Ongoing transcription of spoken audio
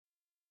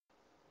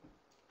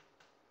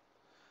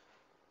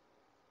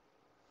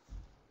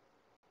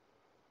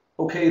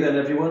Okay then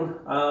everyone,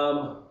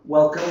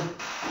 welcome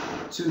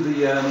to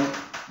the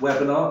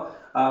webinar.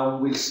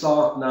 We'll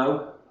start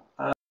now.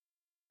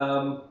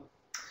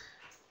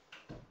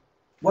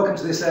 Welcome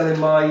to this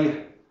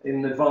LMI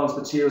in Advanced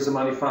Materials and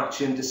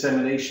Manufacturing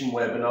Dissemination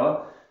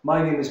webinar.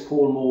 My name is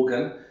Paul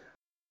Morgan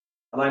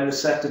and I'm the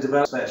Sector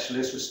Development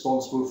Specialist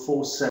responsible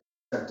for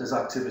Semta's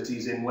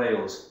activities in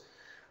Wales.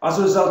 As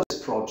a result of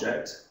this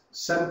project,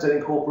 Semta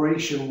in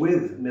cooperation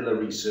with Miller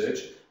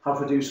Research have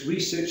produced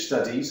research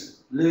studies,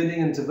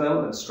 learning and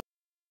development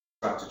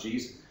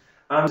strategies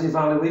and an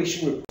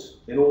evaluation report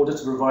in order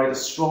to provide a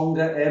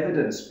stronger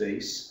evidence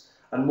base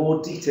and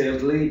more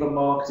detailed labour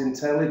market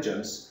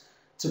intelligence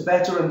to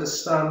better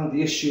understand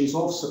the issues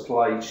of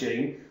supply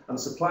chain and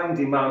supply and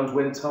demand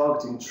when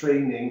targeting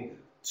training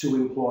to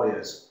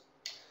employers,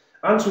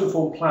 and to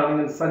inform planning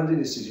and funding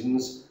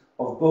decisions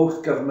of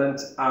both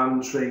government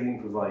and training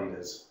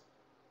providers.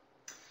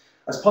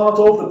 As part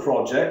of the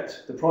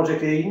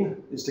project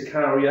aim is to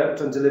carry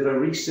out and deliver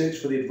research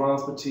for the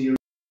advanced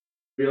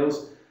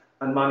materials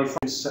and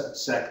manufacturing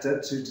sector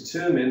to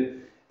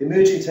determine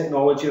emerging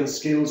technology and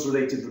skills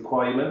related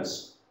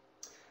requirements,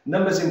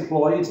 numbers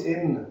employed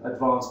in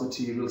advanced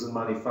materials and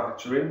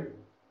manufacturing,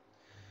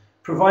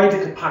 provide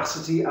a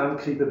capacity and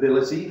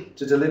capability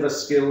to deliver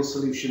skills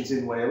solutions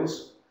in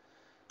Wales,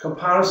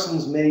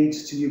 comparisons made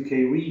to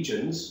UK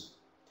regions,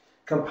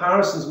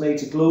 comparisons made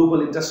to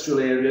global industrial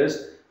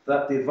areas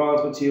that the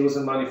advanced materials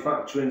and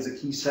manufacturing is a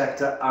key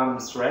sector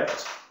and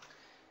threat,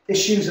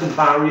 issues and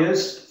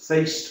barriers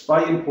faced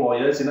by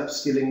employers in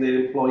upskilling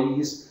their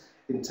employees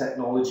in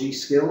technology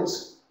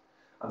skills,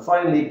 and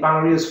finally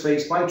barriers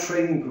faced by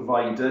training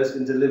providers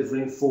in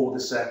delivering for the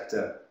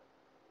sector.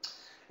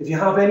 If you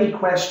have any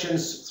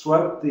questions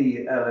throughout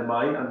the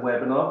LMI and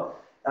webinar,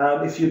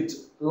 if you'd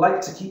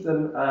like to keep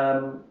them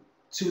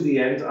to the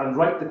end and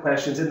write the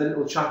questions in the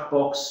little chat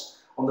box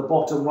on the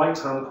bottom right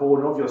hand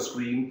corner of your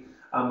screen,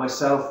 and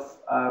myself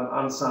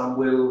and Sam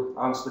will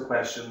answer the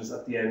questions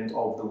at the end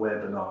of the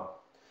webinar.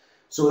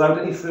 So without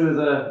any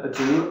further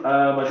ado,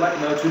 I'd like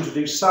now to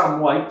introduce Sam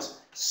White,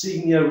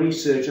 Senior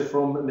Researcher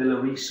from Miller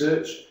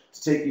Research,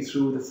 to take you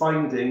through the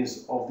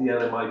findings of the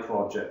LMI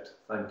project.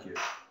 Thank you.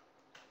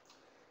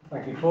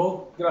 Thank you,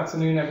 Paul. Good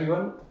afternoon,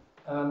 everyone.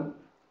 The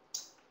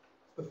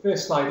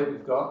first slide that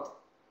we've got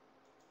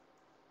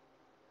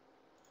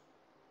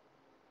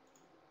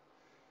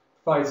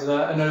provides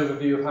an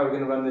overview of how we're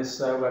going to run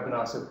this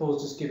webinar. So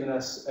Paul's just given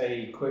us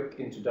a quick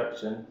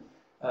introduction.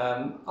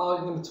 I'm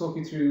going to talk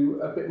you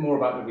through a bit more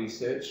about the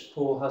research.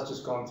 Paul has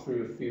just gone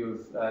through a few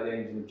of the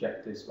aims and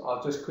objectives, but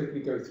I'll just quickly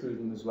go through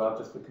them as well,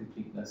 just for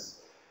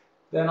completeness.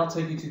 Then I'll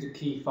take you to the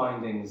key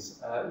findings.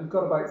 We've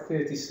got about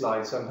 30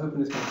 slides, so I'm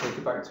hoping it's going to take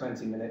about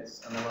 20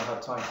 minutes, and then we'll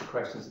have time for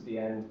questions at the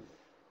end.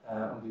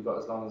 And we've got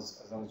as long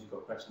as you've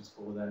got questions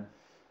for then.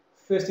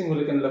 First thing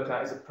we're going to look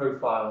at is a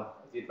profile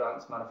of the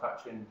advanced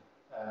manufacturing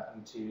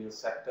and materials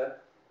sector.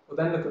 We'll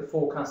then look at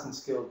forecast and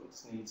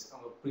skills needs,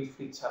 and we'll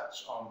briefly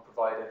touch on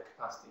provider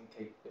capacity and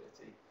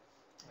capability.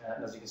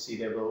 And as you can see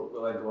there,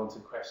 we'll then go on to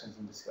questions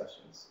and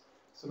discussions.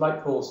 So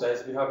like Paul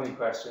says, if you have any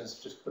questions,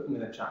 just put them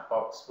in the chat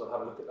box. We'll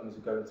have a look at them as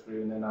we go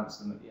through and then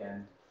answer them at the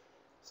end.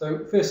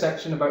 So first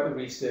section about the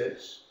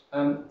research.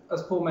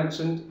 As Paul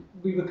mentioned,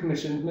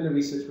 Miller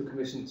Research were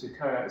commissioned to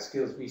carry out a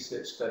skills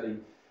research study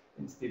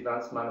into the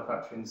advanced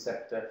manufacturing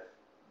sector.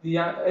 The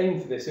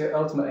aim for this, the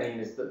ultimate aim,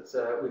 is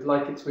that we'd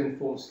like it to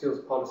inform skills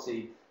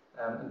policy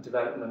and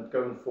development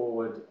going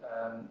forward,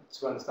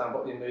 to understand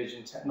what the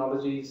emerging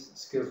technologies,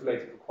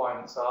 skills-related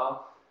requirements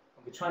are.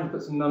 And we're trying to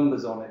put some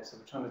numbers on it, so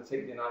we're trying to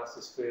take the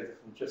analysis further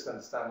from just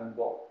understanding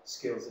what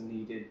skills are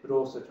needed, but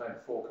also trying to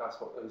forecast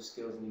what those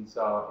skills needs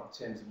are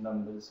in terms of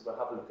numbers. So we'll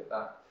have a look at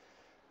that.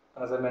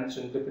 And as I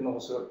mentioned, looking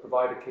also at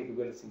provider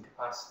capability and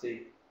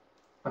capacity,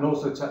 and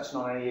also touching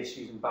on any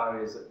issues and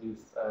barriers that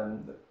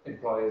that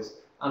employers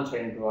and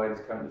training providers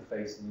currently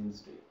face in the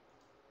industry.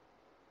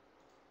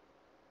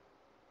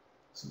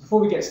 So before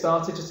we get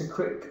started, just a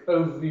quick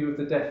overview of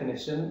the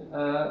definition.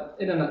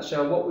 In a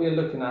nutshell, what we are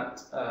looking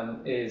at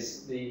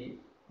is the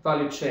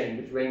value chain,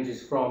 which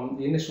ranges from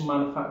the initial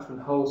manufacture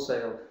and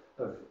wholesale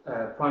of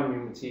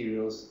primary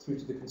materials through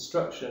to the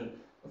construction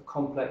of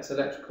complex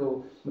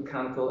electrical,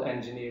 mechanical,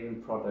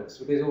 engineering products.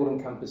 So it is all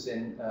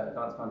encompassing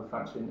advanced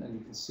manufacturing, and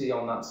you can see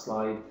on that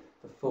slide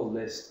the full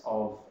list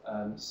of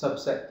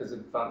subsectors of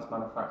advanced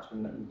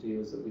manufacturing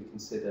materials that we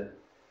consider.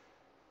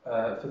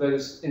 For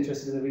those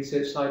interested in the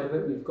research side of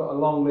it, we've got a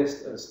long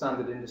list of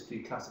standard industry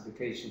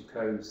classification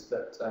codes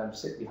that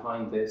sit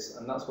behind this,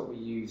 and that's what we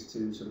use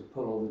to sort of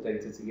pull all the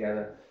data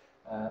together.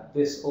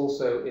 This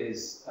also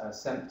is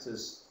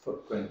Semta's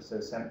footprint, so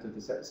Semta,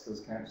 the Sector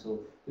Skills Council,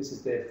 this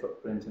is their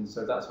footprint, and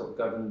so that's what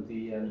governed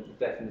the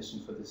definition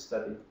for this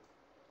study.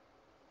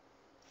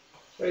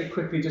 Very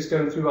quickly, just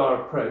going through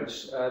our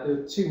approach, there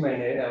were two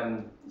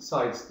main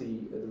sides to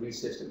the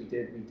research that we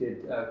did. We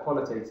did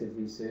qualitative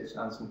research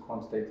and some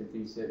quantitative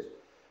research.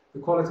 The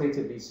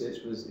qualitative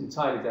research was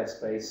entirely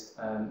desk-based,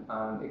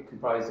 and it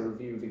comprised a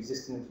review of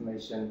existing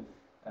information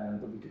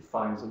that we could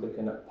find. So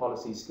looking at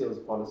policies, skills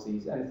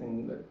policies,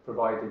 anything that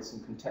provided some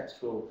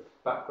contextual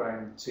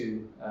background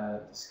to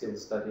the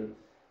skills study,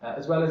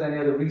 as well as any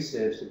other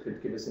research that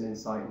could give us an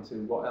insight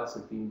into what else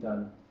had been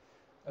done.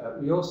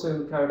 We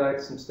also carried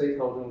out some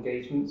stakeholder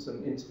engagement,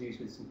 some interviews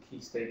with some key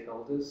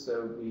stakeholders.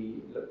 So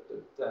we looked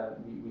at,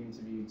 we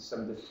interviewed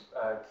some of the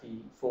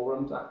key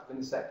forums active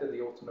in the sector,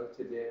 the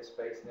automotive, the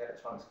aerospace and the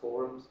electronics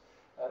forums,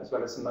 as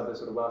well as some other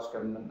sort of Welsh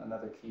Government and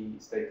other key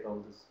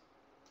stakeholders.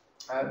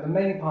 The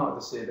main part of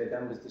the survey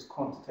then was this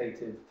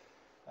quantitative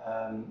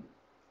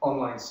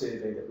online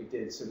survey that we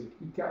did. So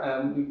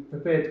we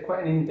prepared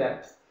quite an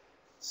in-depth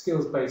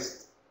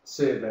skills-based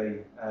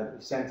survey that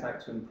we sent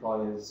out to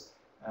employers.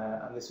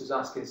 And this was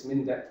asking some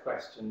in-depth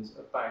questions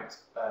about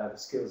the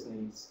skills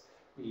needs.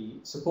 We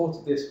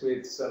supported this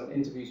with some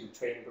interviews with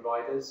training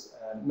providers,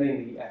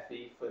 mainly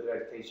FE, further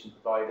education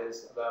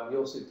providers. We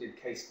also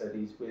did case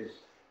studies with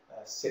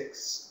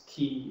 6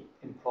 key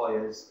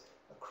employers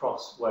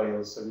across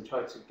Wales. So we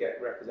tried to get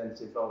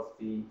representative of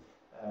the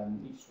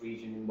each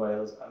region in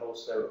Wales and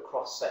also a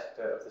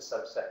cross-sector of the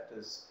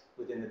subsectors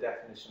within the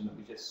definition that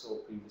we just saw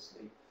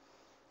previously.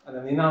 And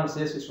then the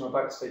analysis, which I'm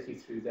about to take you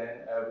through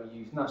then, we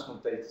used national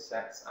data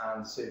sets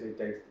and survey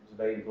data that was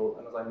available.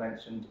 And as I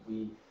mentioned,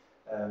 we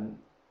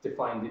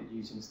defined it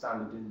using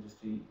standard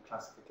industry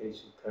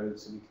classification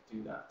codes, so we could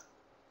do that.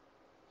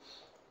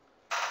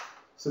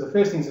 So the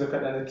first thing to look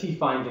at then, the key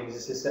findings,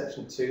 this is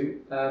section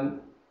 2.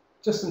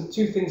 Just some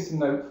 2 things to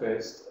note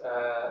first,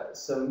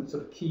 some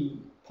sort of key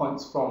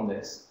points from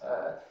this.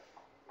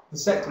 The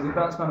sector, the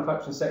advanced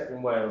manufacturing sector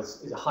in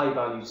Wales is a high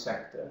value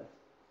sector.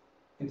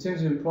 In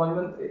terms of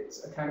employment, it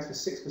accounts for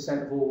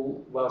 6% of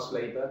all Welsh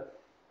labour,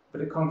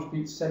 but it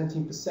contributes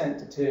 17%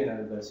 to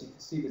turnover. So you can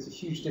see there's a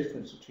huge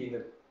difference between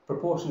the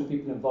proportion of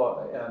people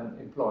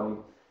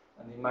employed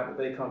and the amount that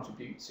they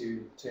contribute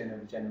to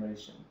turnover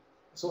generation.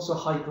 It's also a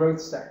high growth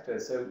sector.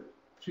 So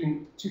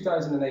between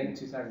 2008 and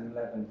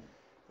 2011,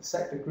 the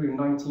sector grew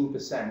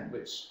 19%,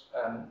 which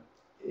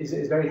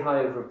is very high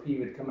over a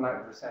period coming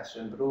out of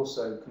recession, but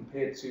also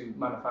compared to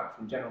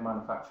manufacturing, general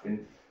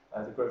manufacturing,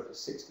 the growth was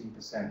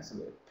 16%, so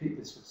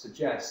this would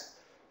suggest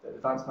that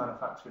advanced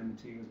manufacturing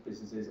materials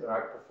businesses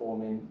are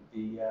outperforming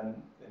the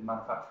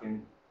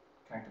manufacturing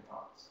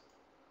counterparts.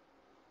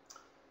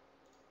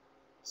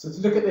 So to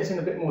look at this in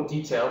a bit more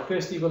detail,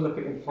 firstly we'll look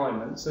at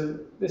employment. So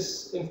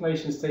this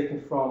information is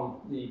taken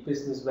from the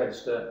Business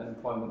Register and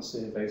Employment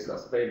Survey, so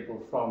that's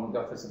available from the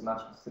Office of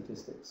National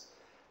Statistics.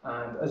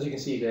 And as you can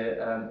see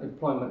there,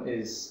 employment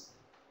is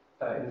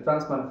in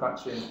advanced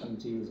manufacturing and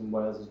materials in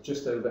Wales is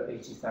just over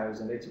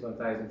 80,000,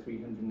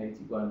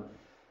 81,381.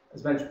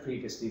 As mentioned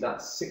previously,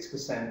 that's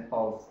 6%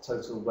 of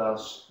total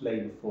Welsh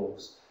labour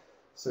force.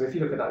 So if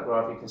you look at that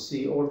graph, you can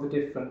see all of the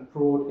different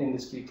broad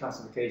industry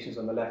classifications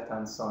on the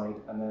left-hand side,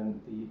 and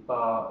then the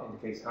bar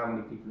indicates how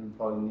many people are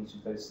employed in each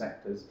of those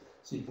sectors.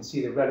 So you can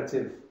see the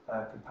relative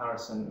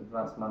comparison of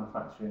advanced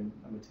manufacturing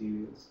and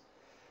materials.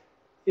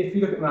 If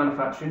you look at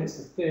manufacturing, it's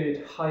the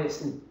 3rd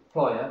highest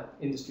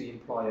industry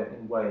employer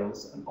in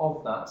Wales, and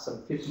of that,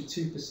 some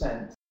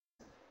 52%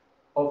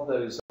 of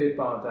those, third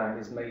bar down,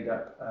 is made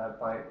up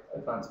by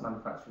advanced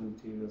manufacturing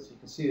materials. So you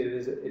can see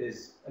that it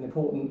is an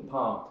important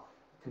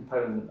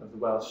component of the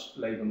Welsh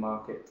labour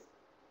market.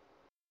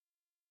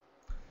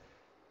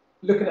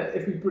 Looking at,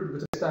 if we put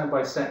this down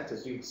by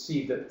sectors, you can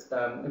see that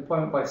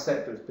employment by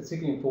sector is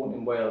particularly important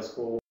in Wales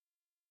for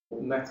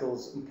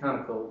metals,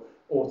 mechanical,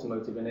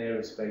 automotive and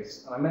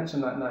aerospace. And I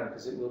mention that now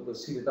because we'll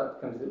see that that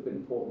becomes a little bit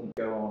important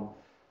to go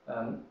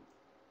on.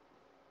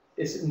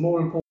 It's more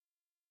important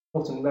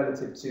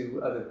relative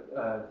to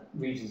other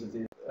regions of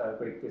the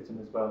Great Britain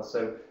as well.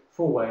 So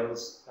for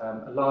Wales,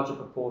 a larger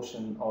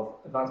proportion of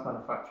advanced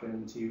manufacturing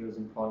and materials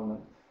employment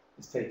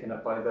is taken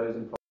up by those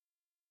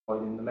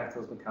employed in the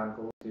metals,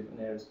 mechanical, automotive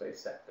and aerospace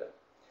sector.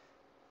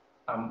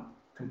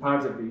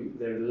 Comparatively,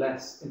 there are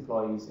less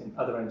employees in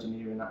other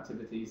engineering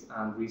activities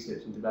and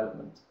research and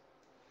development.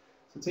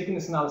 So taking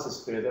this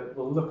analysis further,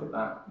 we'll look at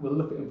that. We'll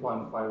look at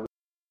employment by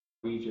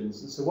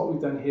regions. And so what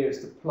we've done here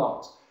is to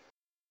plot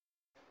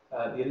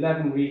the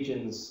 11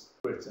 regions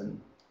of Britain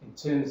in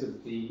terms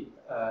of the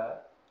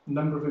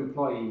number of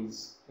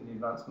employees in the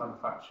advanced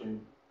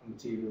manufacturing and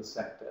materials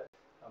sector.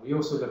 And we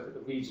also look at the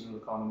regional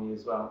economy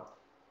as well.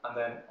 And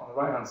then on the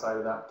right-hand side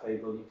of that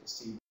table, you can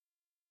see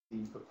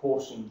the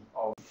proportion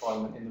of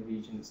employment in the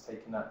region that's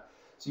taken up.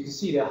 So you can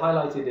see there,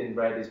 highlighted in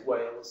red, is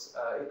Wales.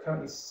 It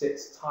currently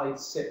sits tied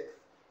 6th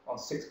on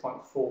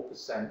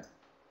 6.4%.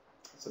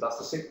 So that's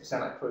the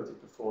 6% I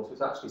quoted before, so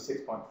it's actually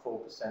 6.4%.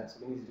 So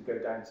we needed to go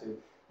down to the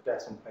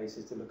decimal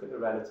places to look at the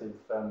relative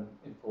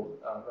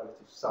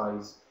relative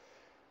size.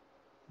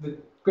 The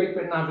Great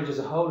Britain average as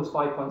a whole is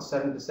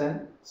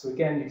 5.7%. So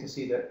again, you can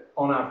see that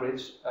on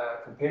average,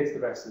 compared to the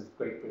rest of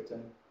Great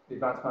Britain, the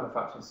advanced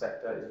manufacturing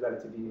sector is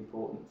relatively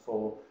important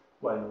for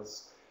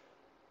Wales.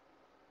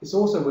 It's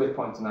also worth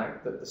pointing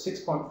out that the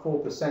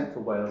 6.4% for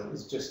Wales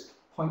is just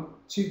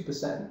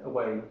 0.2%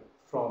 away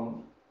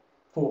from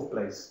 4th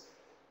place.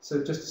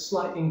 So just a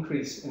slight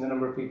increase in the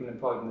number of people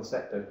employed in the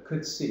sector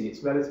could see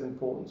its relative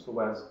importance for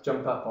Wales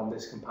jump up on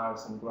this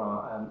comparison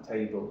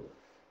table.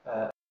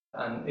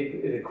 And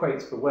it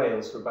equates for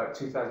Wales for about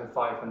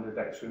 2,500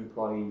 extra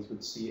employees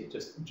would see it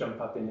just jump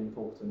up in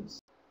importance.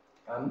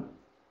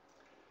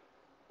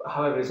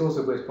 However, it's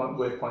also worth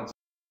pointing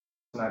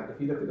out, if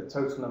you look at the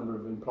total number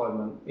of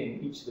employment in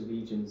each of the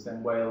regions,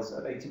 then Wales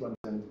at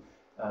 81,000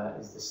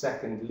 is the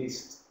second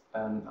least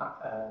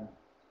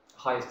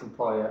highest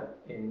employer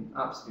in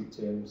absolute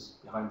terms,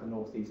 behind the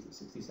North East at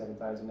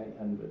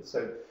 67,800.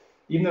 So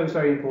even though it's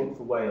very important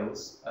for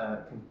Wales,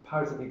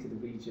 comparatively to the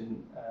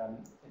region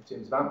in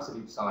terms of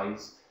absolute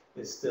size,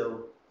 there's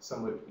still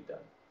some work to be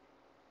done.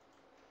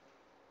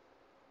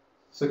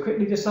 So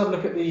quickly just have a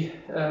look at the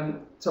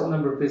total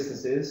number of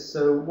businesses.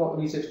 So what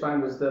the research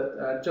found was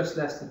that just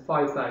less than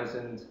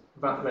 5,000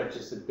 VAT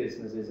registered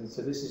businesses, and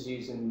so this is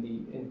using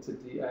the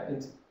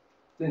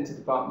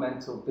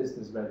Interdepartmental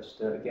Business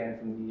Register, again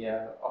from the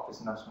Office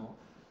of National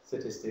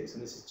Statistics,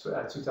 and this is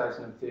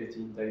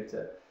 2013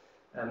 data.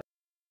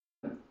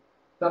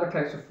 That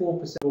accounts for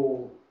 4% of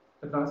all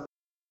advanced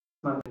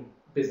manufacturing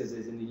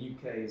businesses in the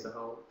UK as a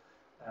whole.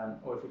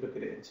 Or if you look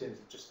at it in terms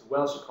of just the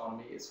Welsh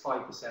economy, it's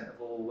 5%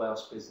 of all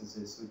Welsh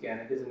businesses. So again,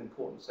 it is an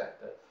important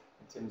sector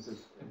in terms of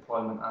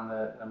employment and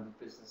the number of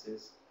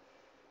businesses.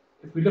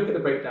 If we look at the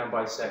breakdown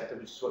by sector,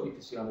 which is what you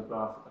can see on the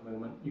graph at the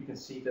moment, you can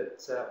see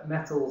that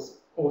metals,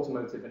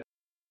 automotive and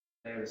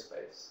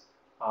aerospace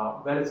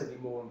are relatively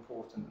more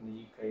important than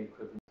the UK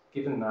equivalent,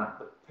 given that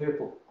the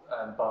purple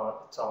bar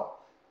at the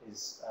top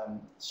is,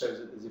 shows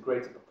that there's a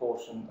greater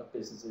proportion of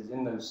businesses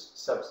in those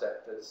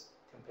subsectors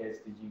compared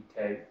to the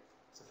UK.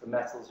 So for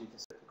metals, you can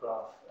see the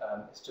graph,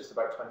 it's just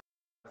about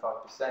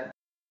 25%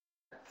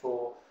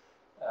 for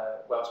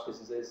Welsh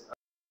businesses,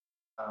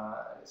 and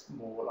it's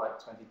more like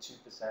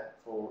 22%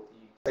 for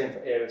the same for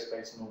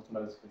aerospace and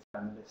automotive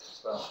on the list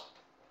as well.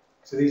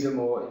 So these are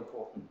more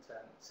important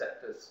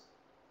sectors.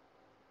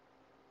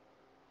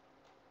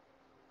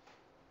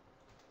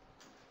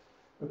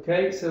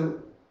 Okay,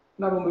 so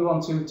now we'll move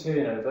on to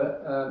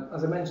turnover.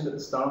 As I mentioned at the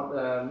start,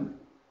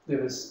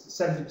 there was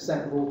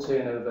 70% of all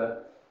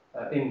turnover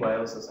in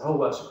Wales, as the whole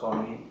Welsh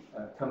economy,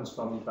 comes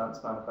from the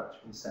advanced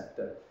manufacturing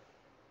sector.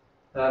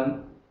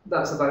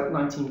 That's about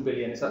 19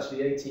 billion. It's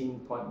actually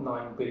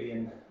 18.9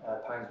 billion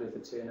pounds worth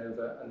of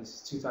turnover, and this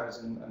is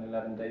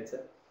 2011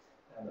 data,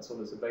 and that's all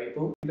that's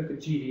available. If you look at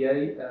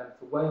GVA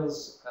for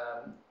Wales,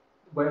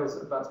 Wales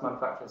advanced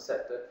manufacturing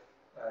sector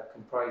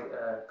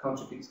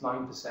contributes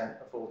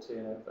 9% of all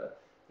turnover.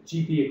 The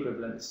GP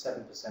equivalent is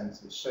 7%,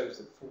 so it shows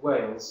that for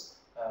Wales,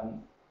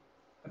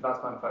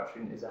 advanced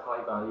manufacturing is a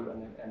high value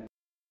and an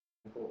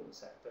important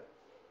sector.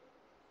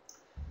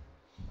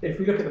 If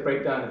we look at the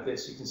breakdown of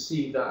this, you can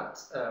see that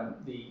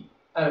the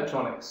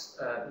electronics,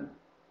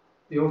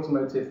 the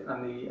automotive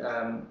and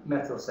the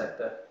metal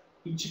sector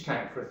each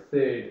account for a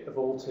third of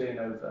all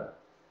turnover.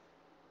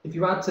 If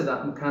you add to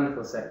that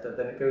mechanical sector,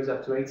 then it goes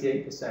up to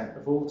 88%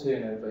 of all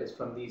turnover is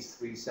from these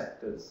three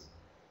sectors.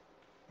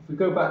 If we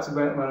go back to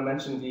when I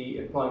mentioned the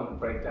employment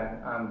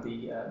breakdown and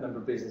the number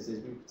of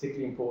businesses, we were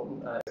particularly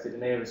important in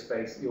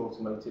aerospace, the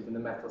automotive and the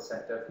metal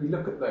sector. If we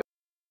look at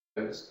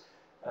those,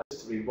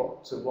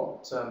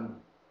 what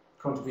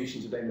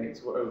contributions do they make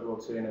to our overall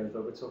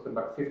turnover? We're talking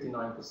about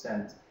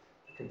 59%.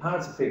 The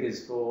comparative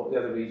figures for the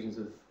other regions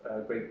of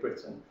Great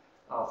Britain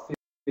are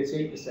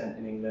 38%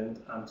 in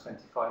England and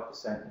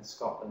 25% in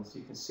Scotland. So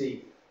you can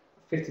see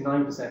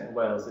 59% in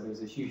Wales, that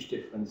is a huge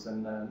difference,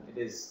 and it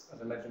is,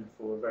 as I mentioned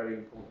before, a very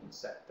important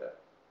sector.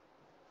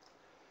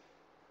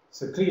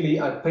 So clearly,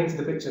 I've painted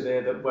the picture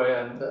there that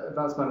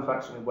advanced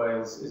manufacturing in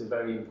Wales is a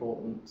very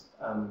important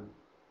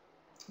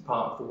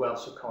part of the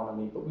Welsh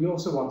economy, but we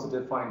also wanted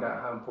to find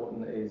out how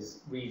important it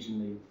is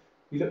regionally.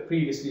 We looked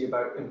previously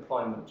about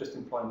employment, just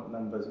employment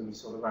numbers, and we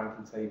saw the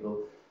ranking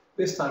table.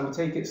 This time we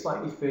take it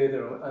slightly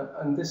further,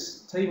 and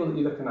this table that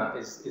you're looking at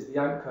is the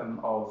outcome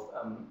of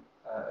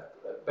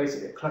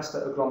basically a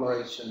cluster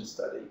agglomeration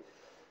study.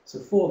 So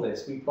for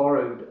this, we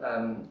borrowed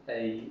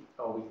we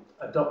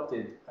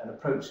adopted an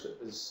approach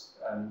that was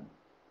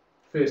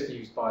first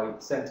used by the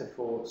Centre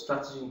for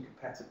Strategy and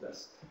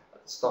Competitiveness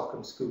at the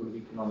Stockholm School of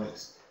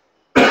Economics.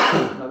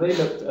 Now they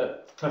looked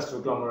at cluster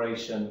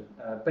agglomeration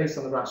based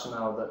on the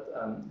rationale that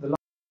the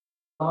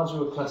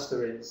larger a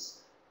cluster is,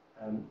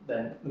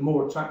 then the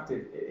more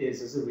attractive it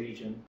is as a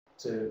region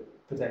to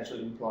potential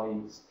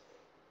employees.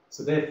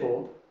 So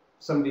therefore,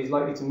 somebody is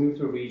likely to move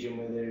to a region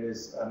where there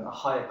is a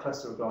higher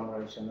cluster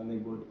agglomeration than they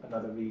would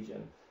another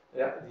region.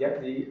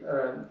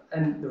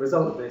 And the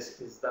result of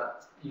this is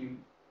that you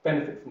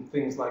benefit from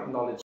things like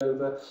knowledge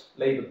over,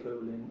 labour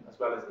pooling, as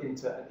well as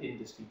inter and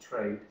industry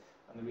trade,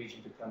 and the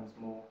region becomes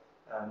more,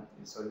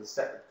 the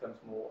sector becomes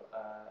more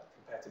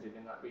competitive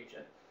in that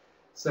region.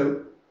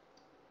 So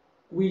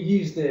we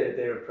use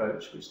their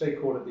approach, which they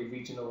call it the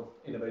Regional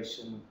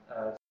Innovation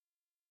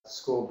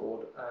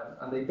Scoreboard,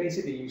 and they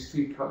basically use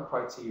three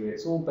criteria.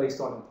 It's all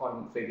based on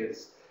employment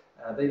figures.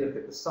 They look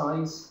at the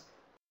size,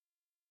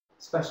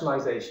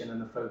 specialisation and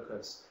the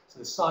focus. So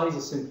the size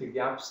is simply the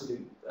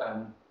absolute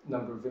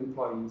number of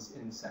employees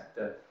in the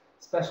sector.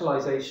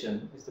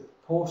 Specialisation is the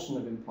proportion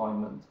of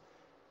employment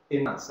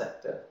in that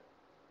sector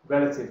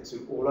relative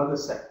to all other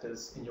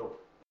sectors in your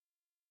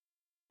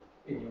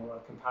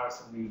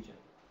comparison region.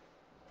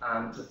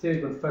 And the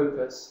third one,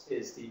 focus,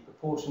 is the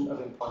proportion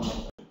of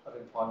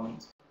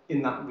employment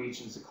in that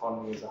region's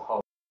economy as a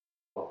whole.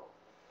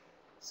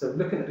 So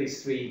looking at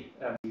these three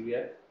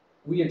criteria,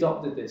 we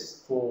adopted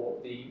this for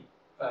the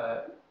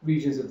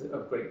regions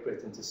of Great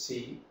Britain to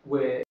see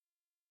where,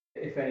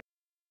 if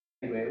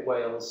anywhere,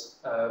 Wales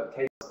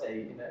came as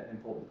an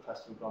important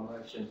cluster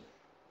agglomeration.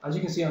 As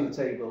you can see on the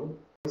table,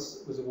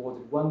 Wales was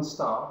awarded 1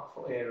 star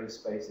for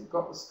aerospace. It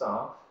got the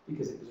star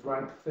because it was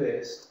ranked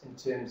first in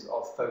terms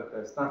of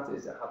focus. That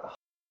is, it had the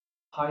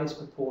highest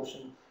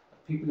proportion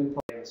of people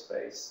employed in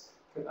aerospace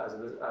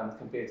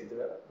compared to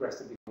the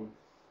rest of the economy.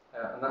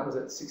 And that was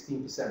at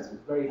 16%, so it was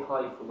very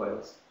high for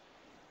Wales.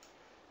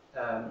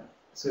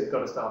 So it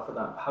got a star for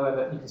that.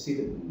 However, you can see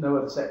that no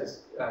other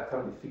sectors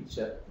currently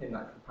feature in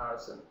that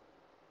comparison.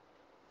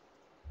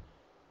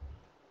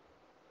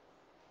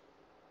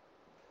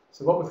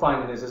 So what we're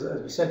finding is,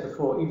 as we said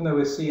before, even though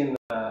we're seeing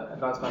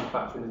advanced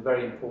manufacturing is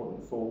very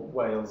important for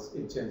Wales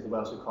in terms of the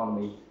Welsh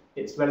economy,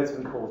 its relative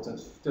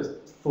importance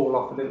does fall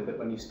off a little bit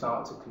when you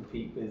start to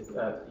compete with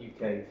the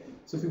UK.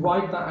 So if we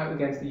widen that out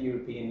against the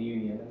European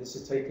Union, and this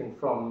is taken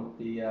from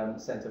the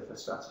Centre for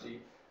Strategy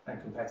and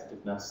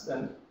Competitiveness,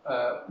 then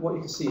what you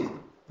can see is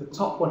the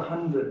top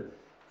 100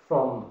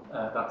 from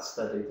that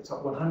study, the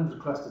top 100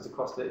 clusters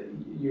across the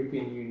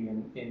European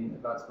Union in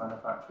advanced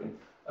manufacturing,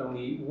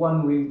 only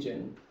one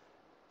region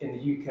in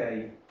the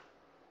UK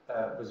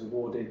was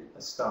awarded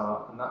a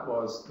star, and that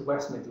was the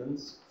West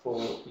Midlands for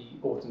the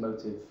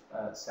automotive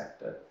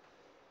sector.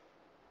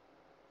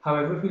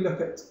 However, if we look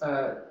at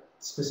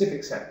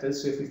specific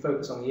sectors, so if we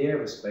focus on the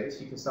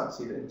aerospace, you can start to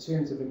see that in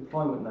terms of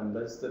employment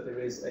numbers, that there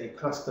is a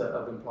cluster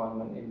of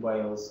employment in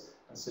Wales.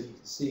 And so you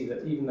can see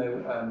that even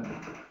though,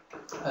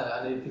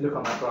 and if you look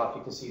on that graph,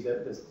 you can see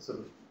that there's sort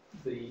of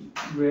the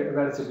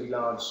relatively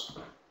large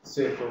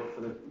circle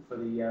for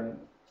the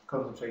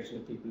concentration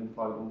of people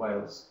employed in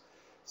Wales.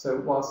 So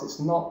whilst it's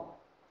not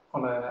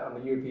on a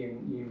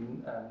European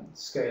Union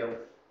scale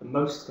the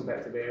most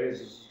competitive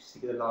areas, as you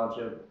see the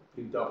larger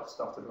blue dots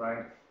dotted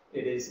around,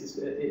 it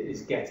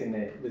is getting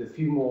there. With a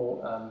few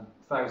more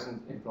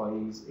thousand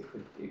employees,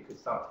 it could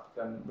start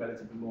to become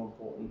relatively more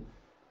important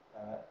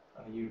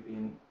on a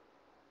European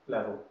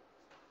level.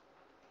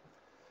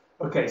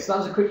 Okay, so that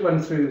was a quick run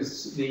through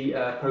the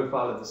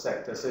profile of the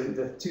sector. So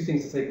the two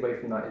things to take away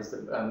from that is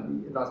that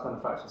the advanced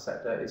manufacturing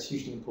sector is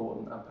hugely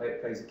important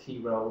and plays a key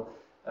role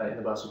in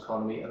the Welsh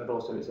economy, and that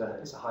also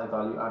it's a high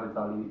value, added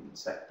value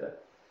sector.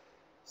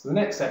 So the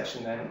next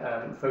section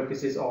then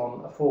focuses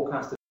on a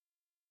forecast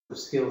of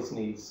skills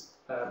needs.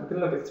 We're going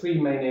to look at three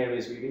main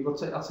areas really.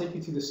 I'll take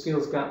you through the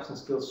skills gaps and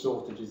skills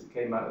shortages that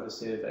came out of the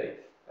survey.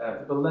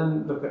 We'll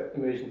then look at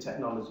emerging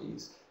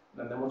technologies,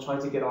 and then we'll try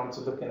to get on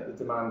to looking at the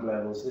demand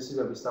levels. This is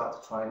where we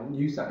start to try and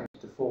use that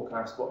to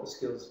forecast what the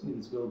skills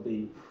needs will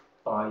be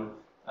by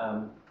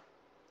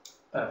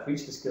for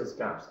each of the skills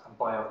gaps and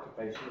by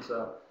occupation as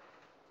well.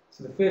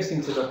 So the first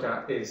thing to look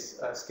at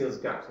is skills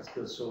gaps and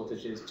skills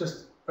shortages.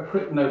 Just a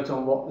quick note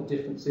on what the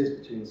difference is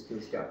between the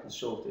skills gap and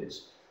shortage.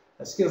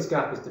 A skills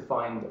gap is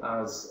defined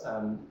as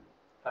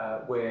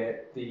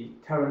where the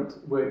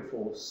current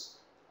workforce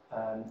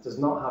does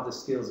not have the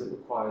skills it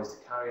requires to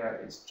carry out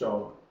its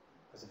job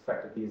as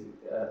effectively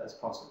as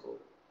possible.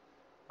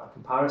 By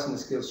comparison, the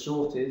skills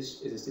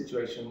shortage is a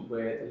situation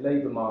where the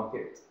labour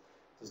market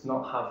does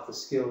not have the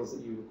skills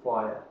that you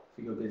require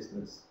for your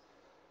business.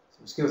 So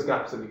the skills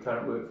gap is of the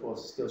current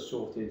workforce, the skills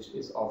shortage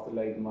is of the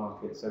labour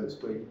market, so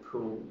it's where you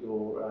pull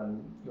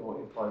your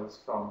employees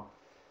from.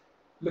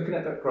 Looking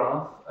at that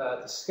graph,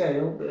 the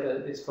scale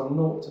is from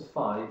 0 to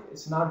 5.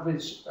 It's an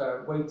average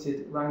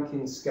weighted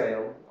ranking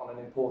scale on an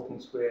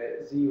importance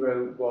where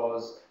 0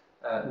 was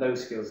no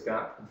skills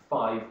gap and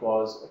 5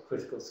 was a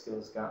critical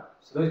skills gap.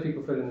 So those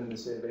people filling in the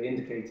survey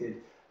indicated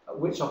at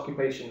which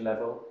occupation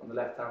level on the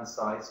left-hand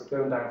side, so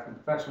going down from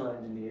professional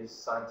engineers,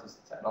 scientists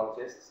and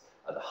technologists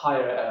at the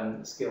higher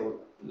skill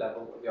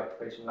level of the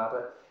occupation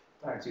ladder,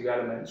 down to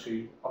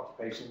elementary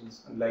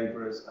occupations and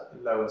labourers at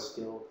the lower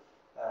skill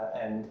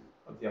end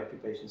of the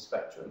occupation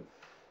spectrum.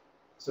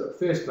 So at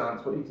first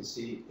glance, what you can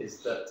see is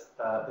that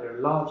there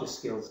are larger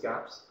skills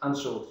gaps and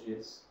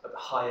shortages at the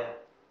higher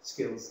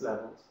skills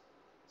levels.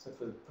 So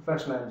for the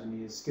professional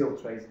engineers,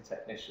 skilled trades and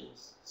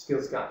technicians,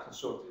 skills gaps and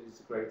shortages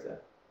are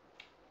greater.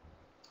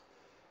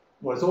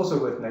 What is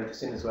also worth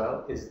noticing as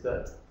well is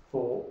that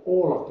for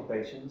all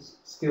occupations,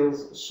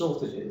 skills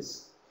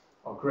shortages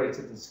are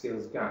greater than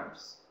skills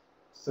gaps.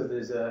 So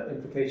there's an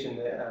implication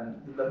there,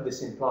 that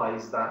this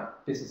implies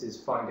that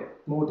businesses find it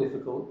more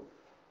difficult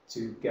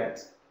to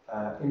get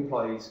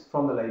employees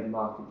from the labour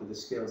market with the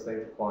skills they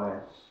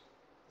require.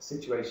 The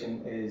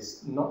situation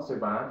is not so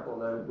bad,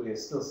 although we are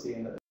still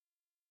seeing that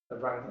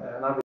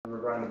an average of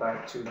around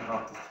about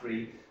 2.5 to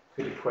 3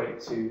 could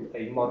equate to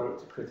a moderate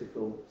to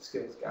critical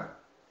skills gap.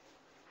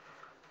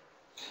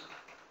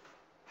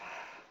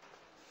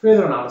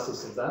 Further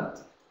analysis of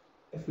that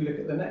if we look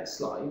at the next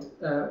slide,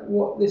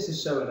 what this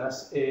is showing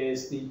us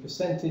is the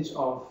percentage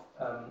of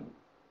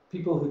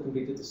people who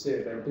completed the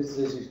survey,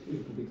 businesses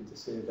who completed the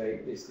survey.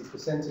 It's the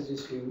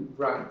percentages who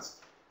ranked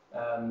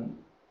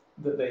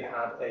that they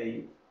had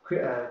a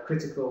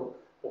critical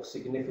or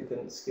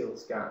significant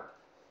skills gap.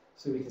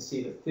 So we can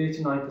see that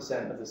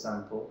 39% of the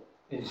sample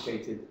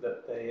indicated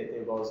that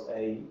there was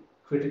a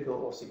critical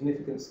or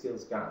significant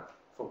skills gap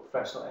for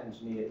professional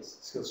engineers,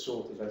 skills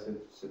shortage, I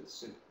should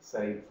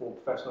say, for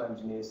professional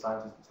engineers,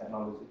 scientists and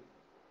technology.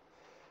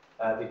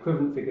 The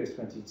equivalent figure is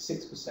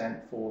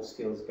 26% for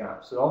skills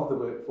gap. So of the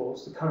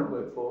workforce, the current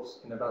workforce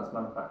in advanced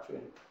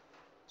manufacturing,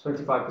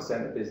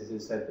 25% of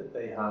businesses said that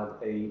they had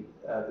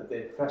that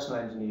their professional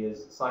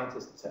engineers,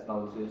 scientists and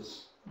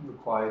technologists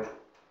required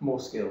more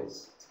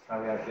skills to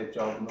carry out their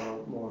job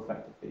more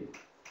effectively.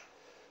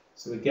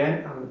 So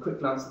again, having a quick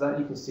glance at that,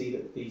 you can see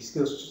that the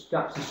skills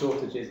gaps and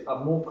shortages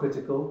are more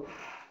critical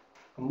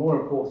and more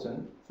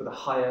important for the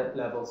higher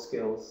level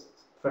skills,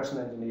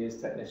 professional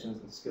engineers,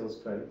 technicians and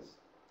skills trades.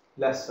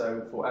 Less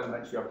so for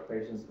elementary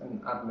occupations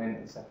and admin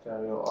and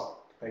secretarial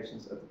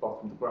occupations at the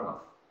bottom of the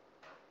graph.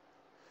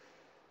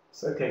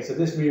 So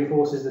this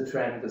reinforces the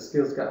trend that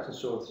skills gaps and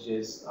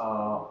shortages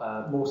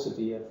are more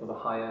severe for the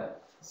higher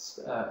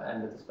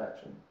end of the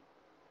spectrum.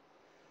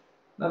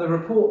 Now the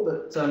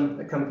report that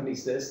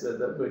accompanies this,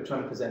 that we're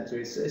trying to present to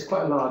you, is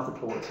quite a large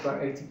report. It's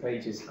about 80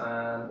 pages,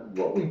 and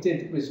what we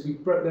did was we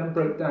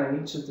broke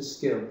down each of the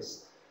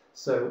skills,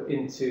 so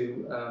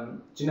into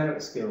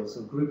generic skills,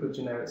 so a group of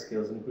generic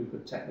skills and a group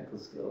of technical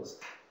skills.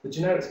 The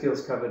generic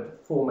skills covered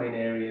 4 main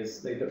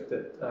areas. They looked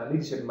at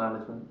leadership and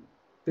management,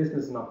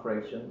 business and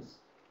operations,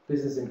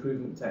 business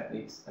improvement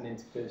techniques and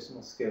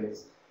interpersonal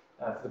skills.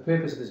 For the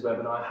purpose of this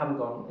webinar, I haven't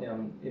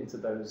gone into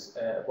those,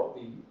 what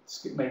the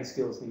main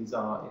skills needs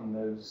are in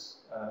those,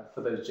 for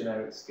those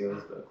generic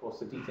skills, but of course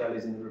the detail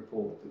is in the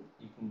report that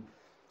you can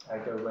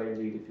go away and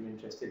read if you're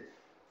interested.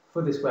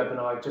 For this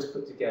webinar I've just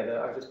put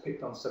together, I've just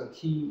picked on some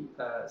key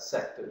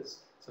sectors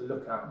to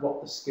look at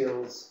what the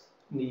skills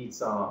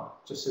needs are,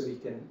 just so we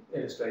can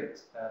illustrate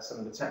some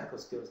of the technical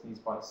skills needs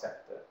by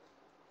sector.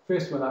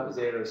 First one up is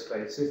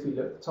aerospace. So if we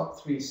look at the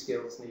top 3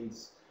 skills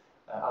needs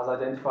as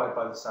identified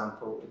by the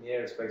sample in the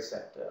aerospace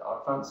sector, are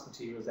advanced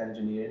materials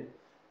engineering,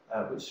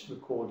 which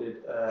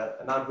recorded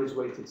an average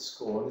weighted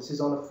score. And this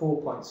is on a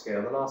 4-point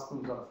scale. The last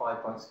one was on a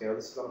 5-point scale.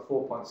 This is on a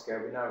 4-point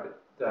scale. We narrowed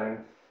it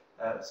down.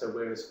 So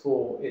whereas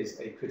 4 is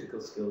a critical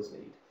skills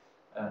need.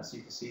 So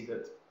you can see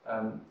that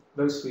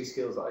those 3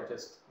 skills that I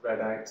just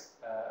read out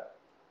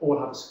all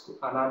have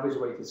an average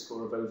weighted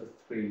score of over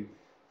 3.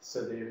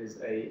 So there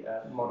is a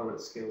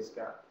moderate skills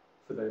gap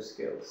for those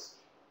skills.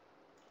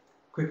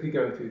 Quickly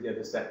going through the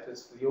other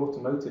sectors, for the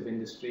automotive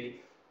industry,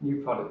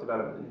 new product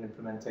development and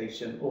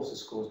implementation also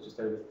scores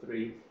just over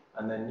 3,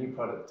 and then new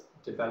product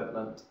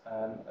development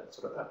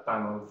sort of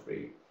bang on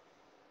 3.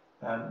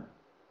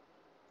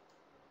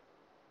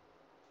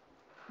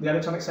 The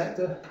electronic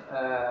sector,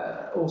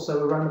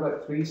 also around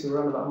about 3, so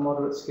around about a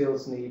moderate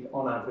skills need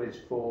on average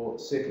for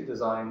circuit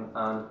design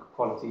and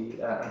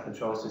quality and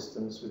control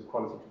systems, with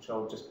quality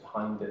control just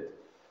behind it.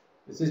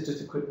 This is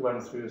just a quick run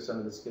through of some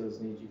of the skills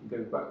needs. You can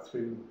go back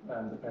through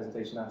the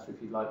presentation after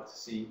if you'd like to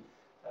see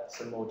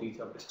some more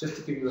detail, but it's just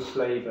to give you a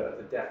flavour of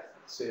the depth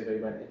the survey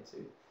went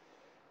into.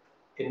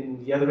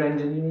 In the other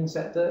engineering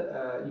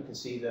sector, you can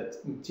see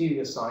that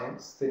material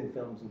science, thin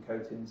films and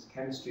coatings,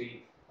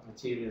 chemistry and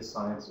material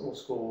science all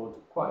scored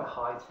quite a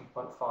high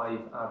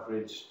 3.5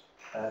 average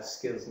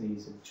skills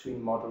needs,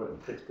 between moderate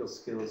and critical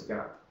skills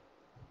gap.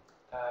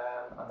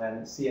 And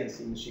then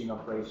CNC machine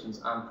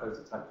operations and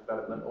prototype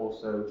development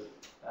also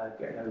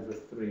getting over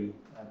 3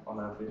 on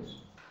average.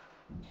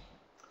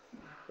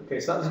 Okay,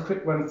 so that was a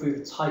quick run through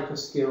the type of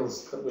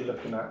skills that we're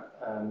looking at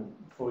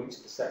for each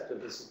of the sector.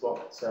 This is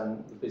what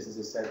the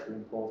businesses said were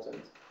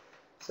important.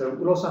 So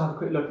we'll also have a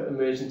quick look at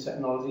emerging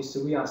technologies.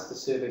 So we asked the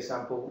survey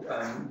sample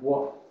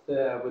what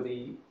were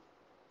the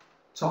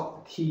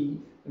top key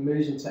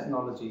emerging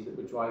technologies that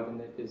were driving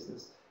their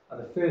business. And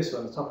the first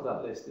one, the top of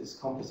that list, is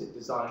composite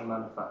design,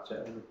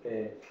 manufacture and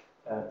repair.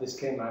 This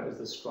came out as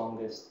the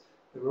strongest.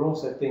 There were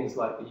also things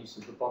like the use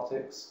of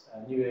robotics,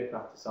 new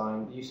aircraft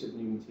design, the use of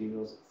new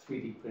materials,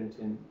 3D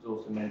printing was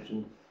also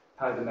mentioned,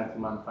 powder metal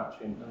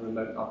manufacturing and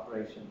remote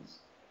operations.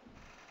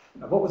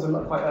 Now, what was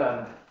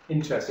quite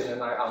interesting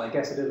and I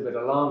guess a little bit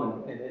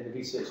alarming in the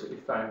research that we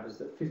found was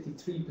that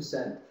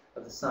 53%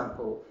 of the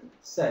sample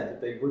said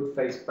that they would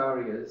face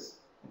barriers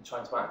in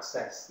trying to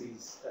access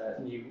these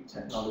new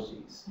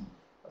technologies.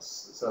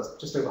 So that's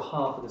just over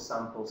half of the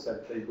sample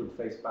said they would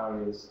face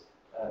barriers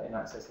in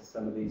accessing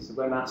some of these. So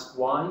when asked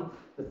why,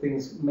 the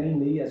things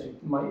mainly, as you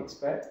might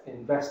expect,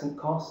 investment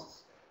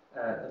costs,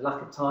 a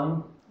lack of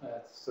time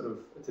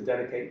to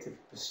dedicate to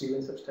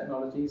pursuing such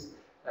technologies,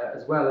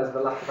 as well as the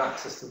lack of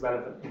access to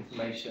relevant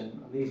information.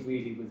 And these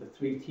really were the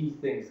 3 key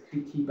things,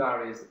 3 key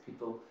barriers that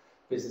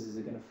businesses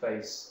are going to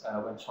face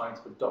when trying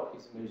to adopt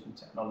these emerging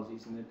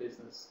technologies in their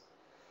business.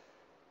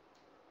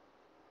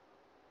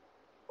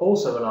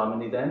 Also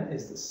alarmingly then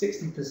is that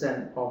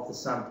 60% of the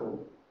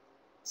sample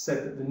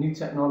said that the new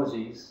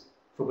technologies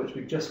for which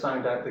we've just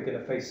found out they're going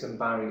to face some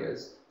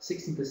barriers,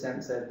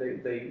 60% said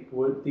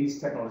these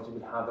technologies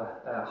would have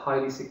a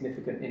highly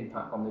significant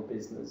impact on their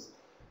business.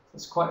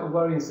 It's quite a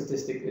worrying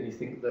statistic when you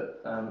think that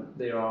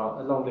there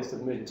are a long list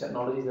of emerging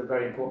technologies that are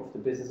very important for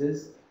the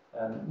businesses.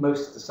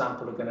 Most of the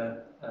sample are going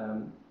to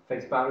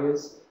face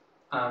barriers,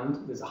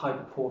 and there's a high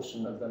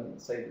proportion of them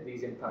that say that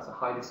these impacts are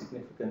highly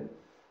significant.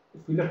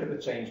 If we look at the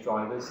change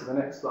drivers, so the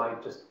next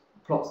slide just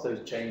plots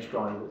those change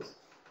drivers.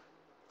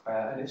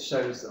 And it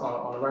shows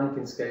on a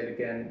ranking scale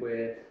again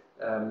where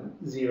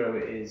 0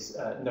 is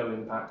no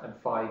impact and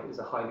 5 is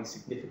a highly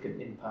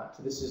significant impact.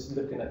 So this is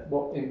looking at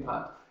what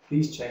impact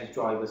these change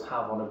drivers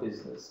have on a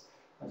business.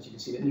 As you can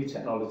see that new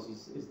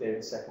technologies is there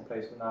in second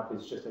place with an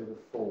average just over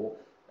 4,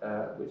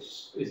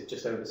 which is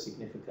just over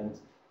significant.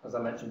 As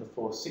I mentioned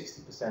before,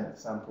 60% of the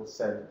samples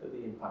said that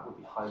the impact would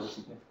be highly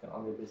significant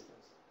on their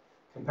business.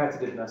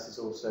 Competitiveness is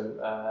also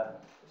a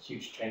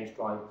huge change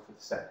driver for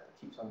the sector that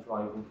keeps on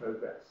driving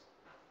progress.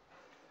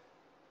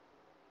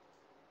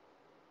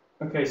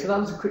 Okay, so that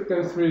was a quick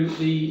go through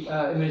the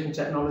emerging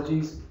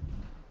technologies,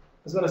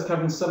 as well as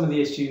covering some of the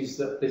issues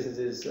that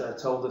businesses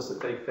told us that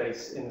they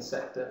face in the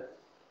sector.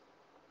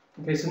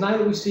 Okay, so now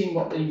that we've seen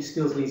what the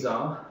skills needs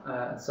are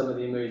and some of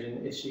the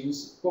emerging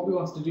issues, what we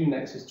wanted to do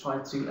next is try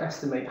to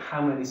estimate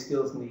how many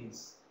skills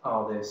needs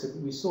are there. So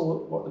we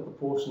saw what the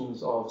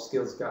proportions of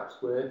skills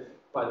gaps were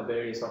by the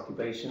various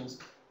occupations.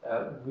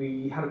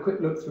 We had a quick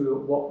look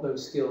through at what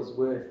those skills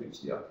were for each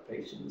of the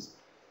occupations.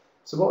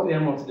 So what we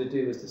then wanted to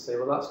do is to say,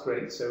 well, that's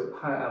great, so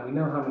we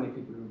know how many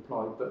people are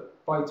employed, but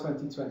by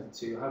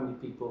 2022, how many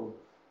people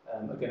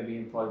are going to be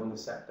employed in the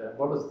sector?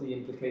 What is the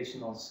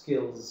implication on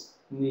skills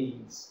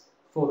needs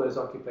for those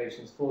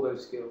occupations, for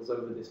those skills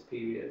over this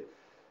period?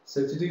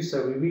 So to do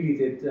so, we really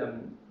did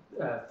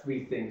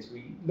 3 things.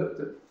 We looked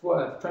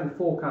at trying to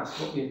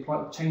forecast what the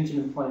change in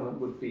employment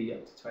would be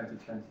up to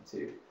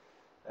 2022.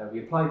 We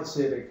applied the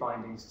survey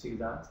findings to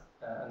that,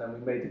 and then we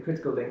made the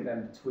critical link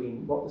then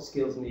between what the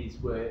skills needs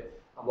were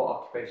and what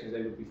occupations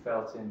they would be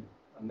felt in,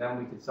 and then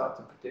we could start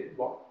to predict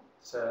what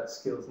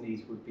skills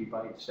needs would be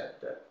by each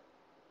sector.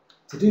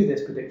 To do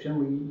this prediction,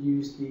 we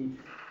used the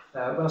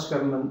Welsh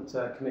Government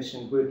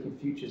commissioned Working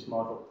Futures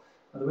model.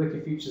 And the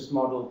Working Futures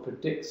model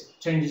predicts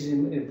changes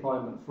in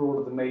employment for all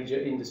of the major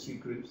industry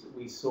groups that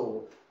we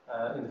saw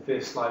in the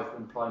first slide for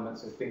employment,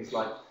 so things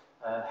like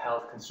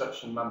health,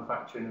 construction,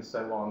 manufacturing and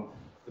so on.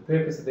 For the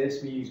purpose of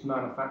this, we used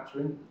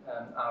manufacturing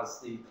as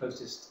the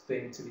closest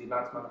thing to the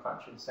advanced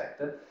manufacturing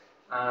sector.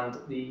 And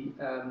the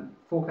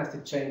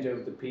forecasted change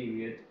over the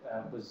period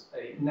was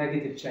a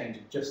negative change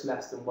of just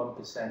less than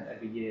 1%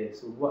 every year.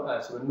 So a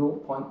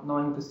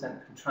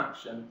 0.9%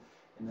 contraction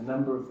in the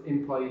number of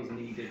employees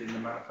needed in the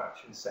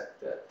manufacturing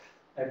sector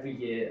every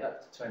year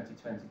up to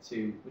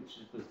 2022, which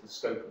was the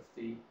scope of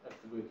the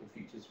Working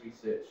Futures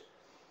research.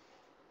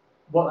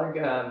 What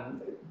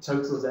that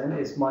totals then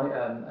is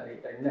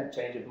a net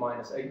change of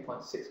minus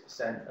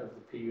 8.6% over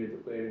the period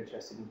that we're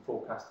interested in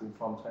forecasting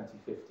from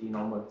 2015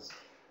 onwards.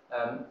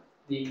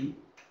 The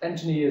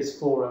Engineers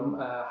Forum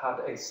had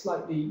a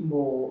slightly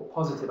more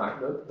positive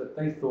outlook, that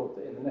they thought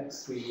that in the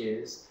next 3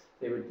 years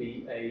there would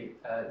be a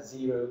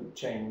 0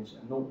 change,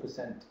 a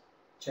 0%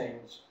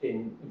 change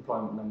in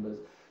employment numbers.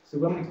 So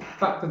when we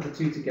factored the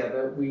two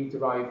together, we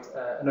derived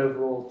an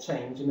overall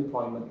change in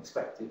employment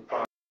expected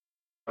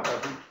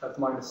of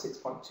minus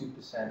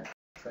 6.2%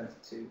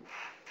 22.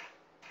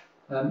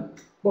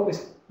 What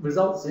this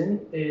results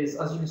in is,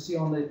 as you can see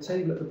on the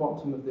table at the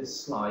bottom of this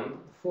slide,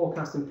 the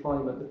forecast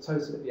employment, the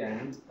total at the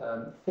end,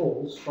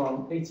 falls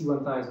from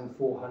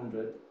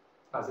 81,400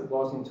 as it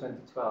was in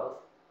 2012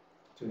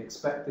 to an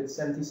expected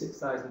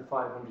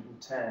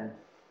 76,510,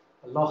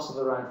 a loss of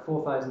around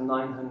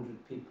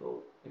 4,900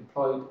 people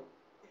employed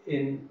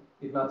in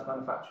the advanced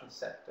manufacturing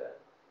sector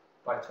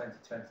by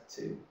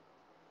 2022.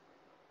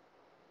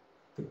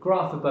 The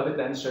graph above it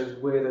then shows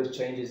where those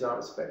changes are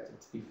expected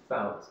to be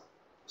felt.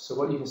 So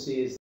what you can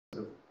see is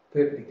the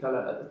purpley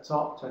colour at the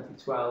top,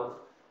 2012,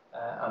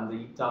 and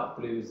the dark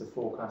blue is the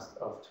forecast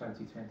of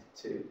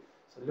 2022.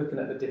 So looking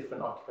at the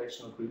different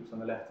occupational groups on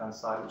the left-hand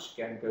side, which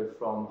again go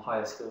from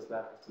higher skills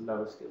level to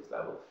lower skills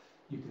level,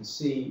 you can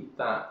see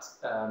that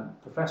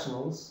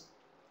professionals,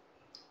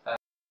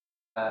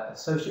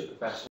 associate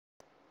professionals,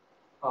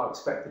 are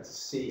expected to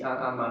see,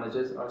 and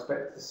managers are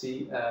expected to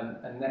see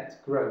a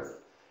net growth.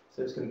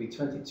 So it's going to be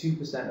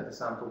 22% of the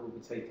sample will be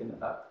taken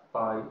up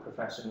by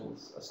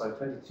professionals. So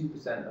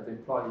 22% of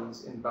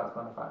employees in advanced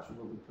manufacturing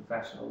will be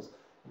professionals.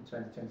 In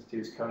 2022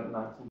 is currently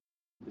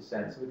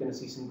 19%. So we're going to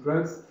see some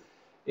growth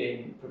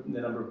in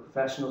the number of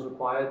professionals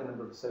required, the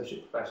number of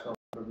associate professionals,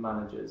 the number of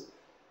managers.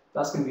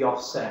 That's going to be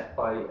offset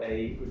by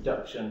a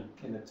reduction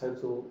in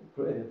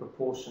the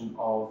proportion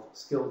of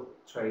skilled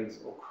trades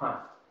or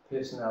craft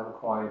personnel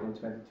required in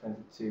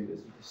 2022. As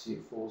you can see,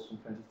 it falls from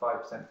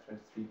 25% to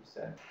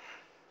 23%.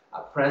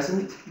 At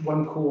present,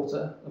 1/4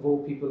 of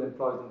all people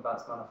employed in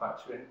advanced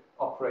manufacturing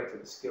operate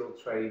at the skilled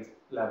trade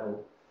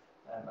level,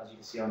 as you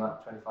can see on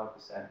that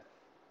 25%.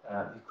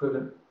 The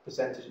equivalent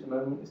percentage at the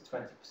moment is 20%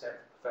 for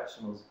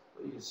professionals.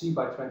 What you can see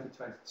by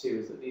 2022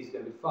 is that these are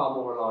going to be far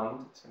more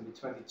aligned. It's going to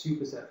be 22%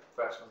 for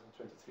professionals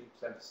and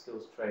 23% for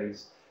skills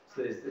trades.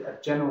 So there's a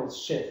general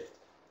shift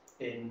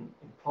in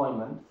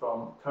employment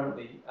from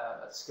currently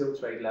at skill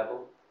trade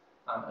level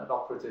and at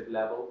operative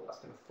level. That's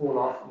going to fall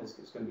off, and it's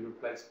going to be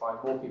replaced by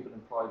more people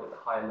employed at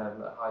a higher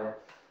level, at higher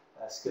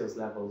skills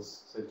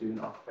levels, so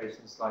doing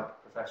occupations like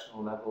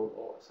professional level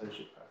or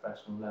associate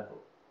professional level.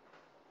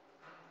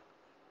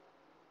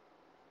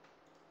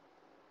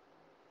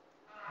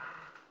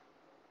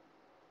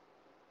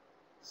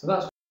 So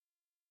that's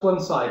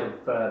one side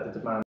of the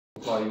demand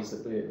of employees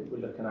that we're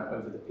looking at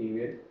over the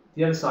period.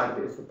 The other side of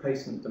it is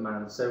replacement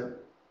demand. So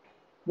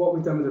what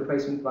we've done with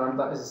replacement demand,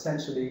 that is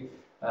essentially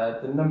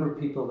the number of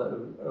people that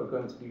are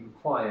going to be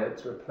required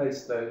to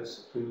replace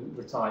those who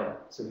retire,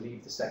 so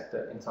leave the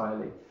sector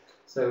entirely.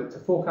 So to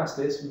forecast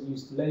this, we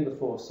used the labour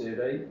force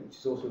survey, which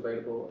is also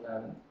available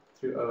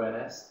through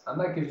ONS, and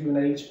that gives you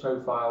an age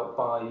profile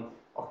by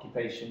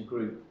occupation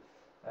group.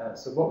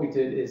 So what we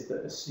did is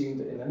that assumed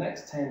that in the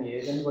next 10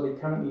 years, anybody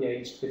currently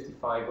aged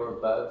 55 or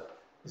above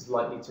is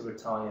likely to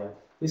retire.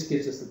 This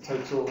gives us the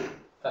total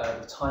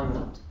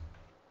retirement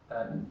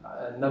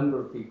number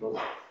of people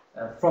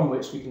from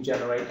which we can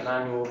generate an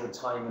annual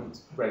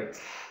retirement rate.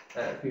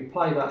 If we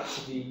apply that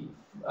to the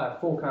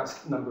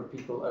forecast number of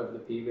people over the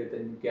period,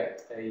 then you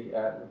get a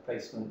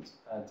replacement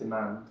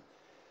demand.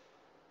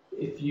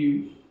 If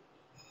you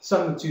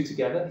sum the two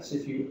together, so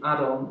if you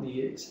add on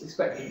the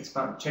expected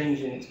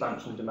change in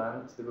expansion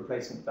demand to the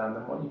replacement demand,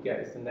 then what you get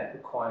is the net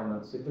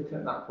requirement. So looking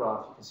at that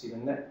graph, you can see the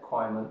net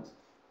requirement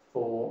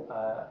for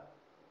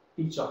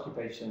each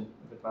occupation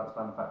of the advanced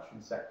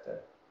manufacturing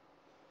sector.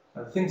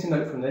 Now, the thing to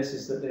note from this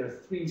is that there are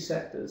three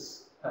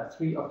sectors,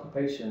 three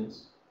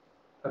occupations: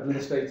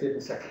 administrative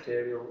and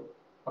secretarial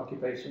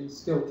occupations,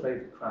 skilled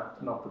trade,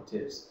 craft, and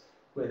operatives,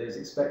 where there's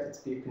expected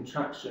to be a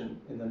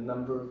contraction in the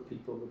number of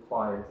people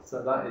required.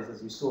 So that is,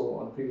 as we saw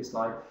on the previous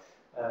slide,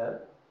 by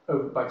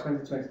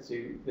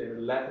 2022, there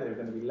are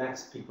going to be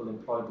less people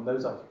employed in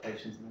those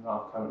occupations than there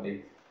are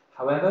currently.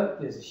 However,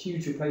 there's a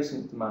huge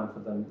replacement demand for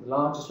them. The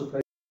largest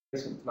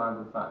replacement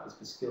demand, in fact, is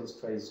for skills,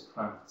 trades,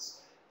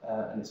 crafts,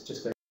 and it's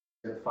just over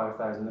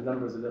 5,000. The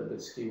number is a little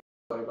bit skewed,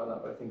 sorry about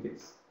that, but I think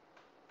it's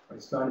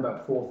around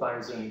about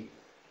 4,000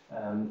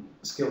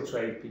 skilled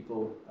trade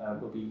people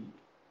will be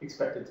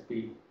expected to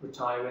be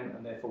retiring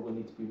and therefore will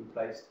need to be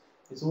replaced.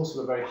 There's also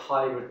a very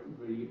high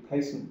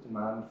replacement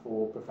demand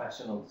for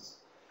professionals.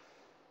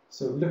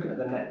 So looking at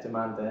the net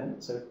demand then,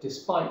 so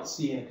despite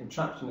seeing a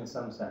contraction in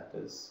some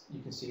sectors,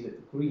 you can see that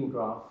the green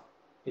graph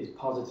is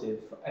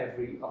positive for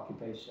every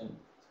occupation.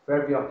 For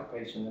every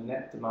occupation, the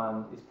net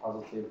demand is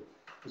positive,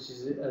 which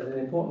is an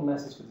important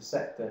message for the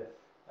sector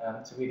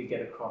to really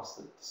get across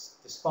that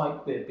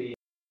despite there being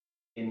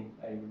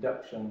a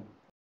reduction,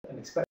 an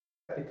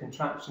expected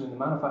contraction in the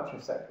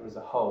manufacturing sector as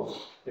a whole,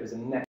 there is a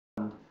net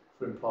demand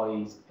for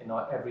employees in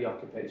every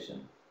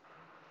occupation.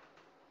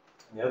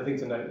 And the other thing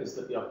to note is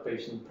that the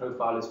occupation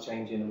profile is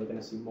changing, and we're going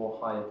to see more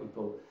higher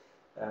people,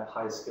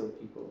 higher skilled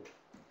people.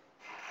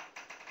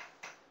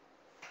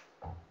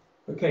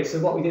 Okay, so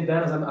what we did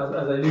then, as I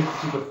alluded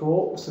to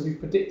before, so we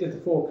predicted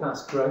the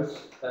forecast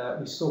growth.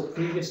 We saw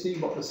previously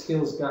what the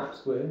skills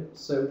gaps were.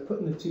 So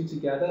putting the two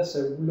together,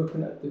 so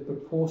looking at the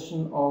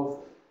proportion of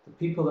the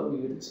people that we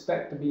would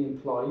expect to be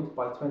employed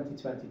by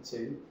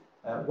 2022,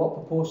 what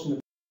proportion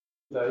of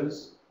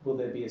those will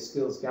there be a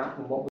skills gap,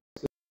 and what will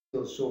be a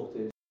skills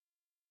shortage?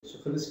 So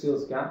for the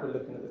skills gap, we're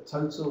looking at the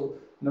total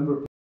number of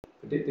people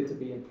predicted to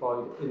be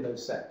employed in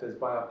those sectors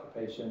by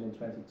occupation in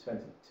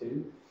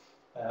 2022.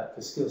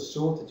 For skills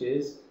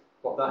shortages,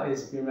 what that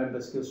is, if you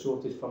remember, skills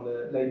shortage from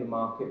the labour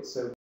market,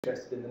 so we're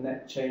interested in the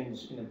net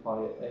change in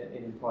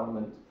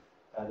employment,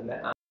 the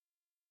net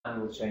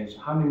annual change,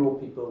 how many more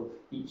people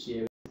each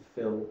year to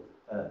fill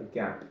the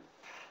gap.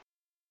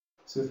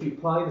 So if we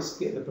apply the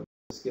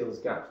skills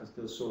gaps and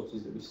skills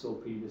shortages that we saw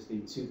previously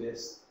to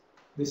this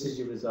is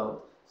your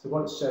result. So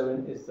what it's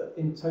showing is that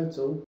in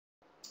total,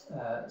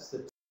 so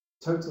the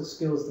total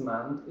skills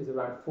demand is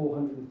around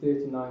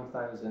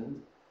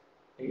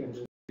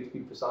 439,800 to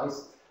be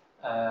precise.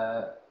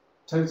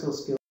 Total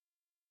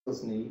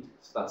skills need,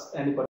 so that's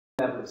anybody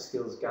level of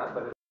skills gap,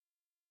 whether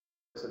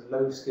it's a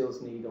low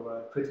skills need or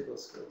a critical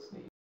skills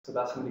need. So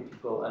that's how many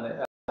people,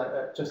 and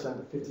just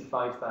under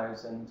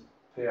 55,000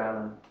 per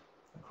annum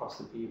across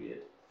the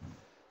period.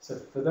 So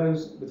for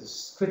those with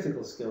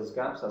critical skills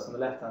gaps, that's on the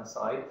left-hand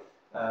side,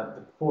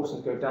 the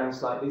proportions go down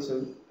slightly.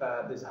 So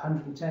there's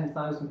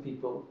 110,000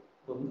 people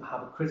will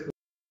have a critical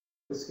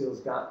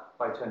skills gap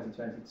by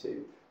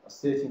 2022.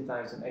 That's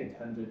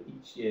 13,800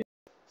 each year.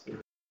 So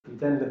if you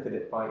then look at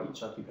it by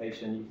each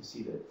occupation, you can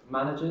see that for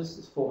managers,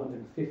 there's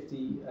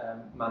 450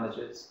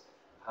 managers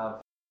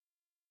have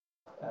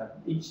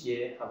each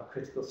year have a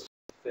critical skill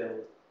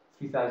filled.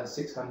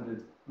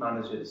 3,600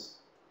 managers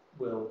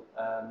will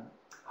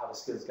have a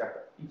skills gap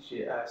each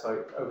year.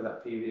 Over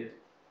that period,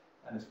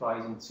 and it's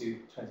rising to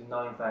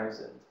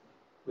 29,000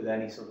 with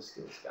any sort of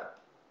skills gap.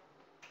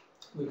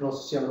 We can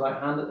also see on the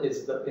right hand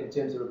is that in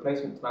terms of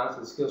replacement demand,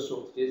 so the skills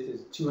shortages,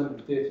 there's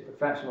 230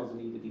 professionals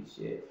needed each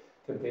year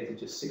compared to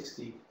just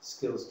 60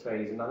 skills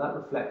trades. And now that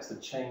reflects the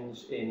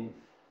change in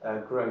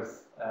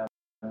growth.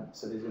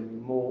 So there's going to be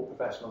more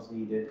professionals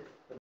needed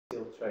than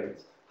skilled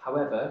trades.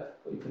 However,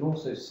 what you can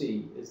also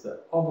see is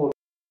that of all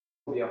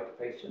the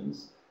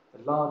occupations,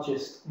 the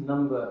largest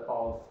number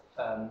of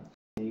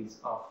needs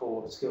are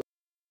for skills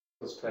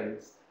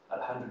trades at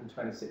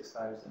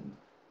 126,000,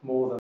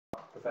 more than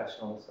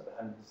professionals at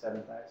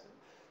 107,000.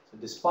 So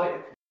despite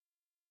a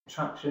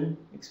contraction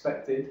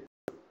expected,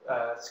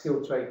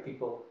 skilled trade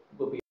people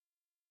will be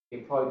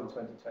employed in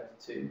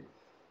 2022,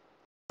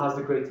 has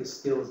the greatest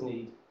skills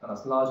need, and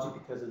that's largely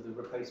because of the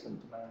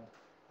replacement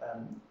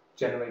demand,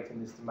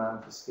 generating this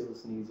demand for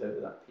skills needs over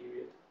that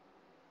period.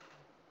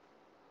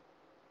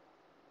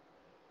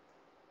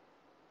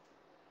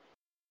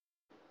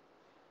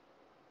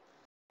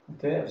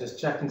 Okay, I was just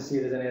checking to see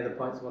if there's any other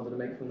points I wanted to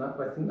make from that,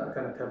 but I think that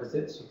kind of covers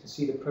it. So you can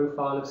see the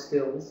profile of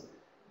skills.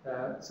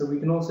 So we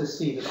can also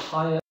see that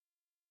higher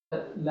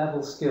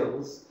level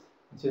skills,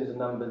 in terms of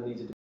number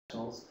needed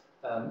professionals,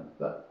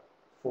 but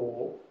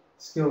for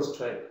skills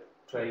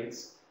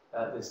trades,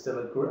 there's still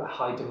a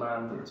high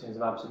demand in terms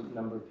of absolute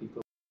number of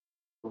people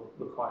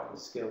requiring the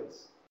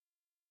skills.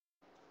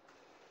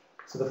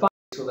 So the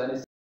final then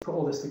is to put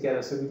all this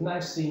together. So we've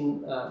now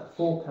seen the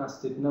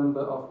forecasted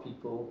number of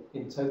people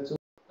in total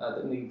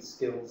that need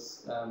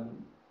skills,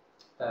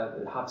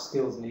 that have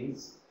skills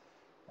needs.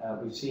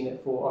 We've seen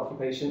it for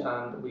occupation,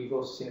 and we've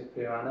also seen it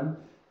per annum.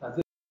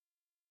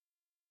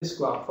 This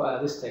graph,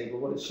 this table,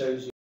 what it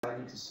shows you,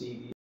 you can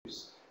see the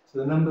use. So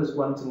the numbers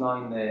 1 to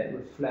 9 there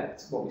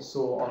reflect what we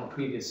saw on the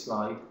previous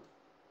slide,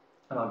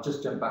 and I'll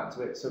just jump back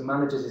to it. So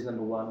managers is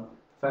number 1,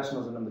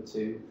 professionals are number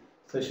 2,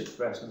 associate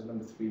professionals are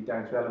number 3,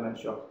 down to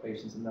elementary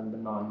occupations are number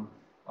 9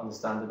 on the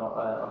standard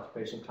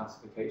occupation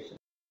classification.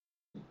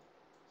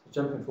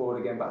 Jumping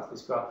forward again back to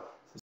this graph,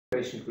 so the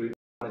occupation group,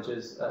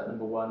 managers at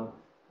number 1,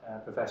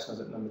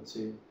 professionals at number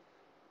 2.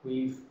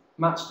 We've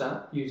matched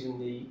that using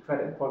the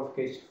credit and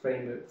qualification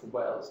framework for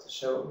Wales to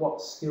show at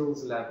what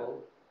skills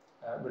level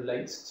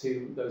relates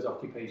to those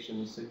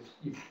occupations. So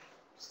you've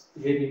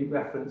here you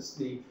reference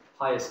the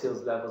higher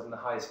skills levels and the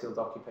higher skilled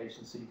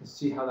occupations, so you can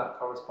see how that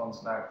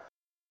corresponds now.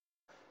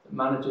 The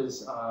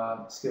managers'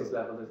 skills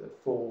level is at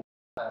 4,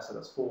 so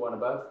that's 4 and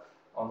above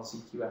on the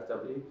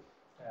CQFW.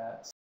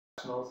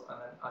 And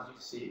then as you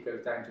can see, it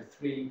goes down to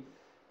 3,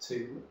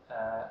 2,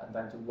 and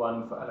down to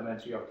 1 for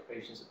elementary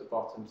occupations at the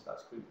bottom, so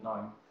that's group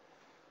 9.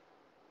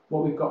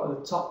 What we've got at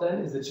the top then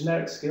is the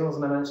generic skills,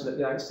 and I mentioned at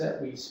the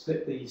outset we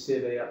split the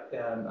survey up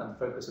and the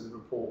focus of the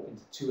report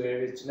into 2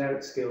 areas,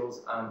 generic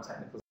skills and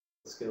technical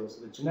skills.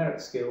 So the generic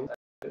skills,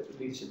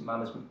 leadership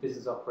management,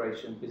 business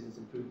operation, business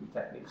improvement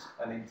techniques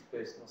and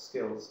interpersonal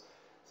skills.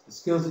 So the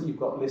skills that you've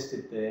got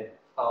listed there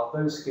are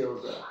those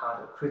skills that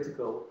had a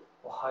critical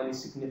or highly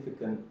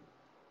significant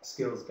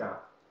skills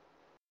gap.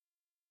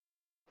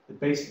 They're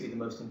basically the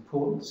most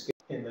important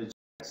skills in those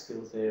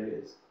skills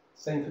areas.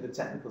 Same for the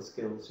technical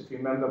skills. So if you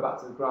remember back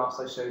to the graphs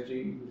I showed you,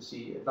 you would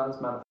see advanced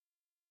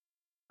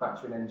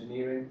manufacturing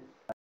engineering,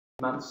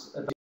 advanced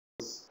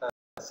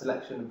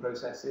selection and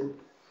processing,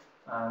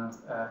 and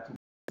computer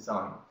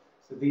design.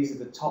 So these are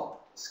the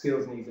top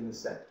skills needs in the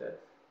sector.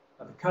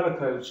 The colour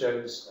code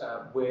shows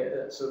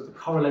where sort of the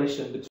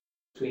correlation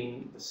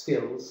between the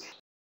skills,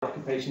 the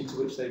occupation to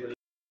which they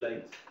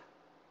relate.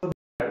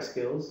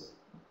 Skills,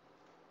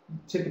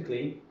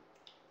 typically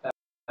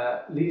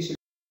leadership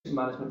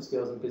management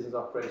skills and business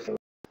operations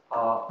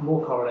are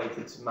more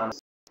correlated to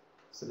management.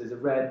 So there's a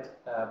red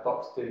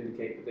box to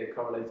indicate that they're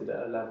correlated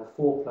at a level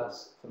 4+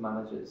 for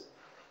managers.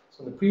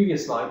 So on the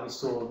previous slide we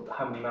saw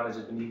how many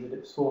managers were needed.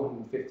 It was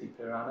 450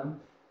 per annum.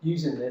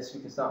 Using this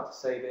we can start to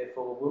say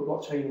therefore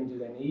what training do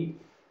they need.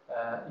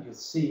 You'll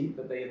see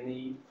that they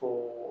need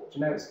for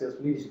generic skills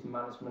for leadership and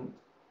management.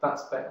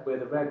 That's where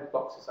the red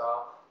boxes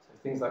are.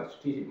 Things like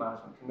strategic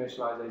management,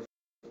 commercialisation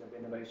of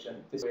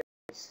innovation, this way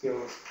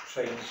skills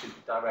training should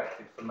be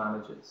directed for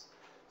managers.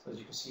 So as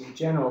you can see, in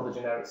general, the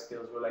generic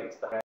skills relate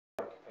to the higher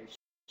occupations,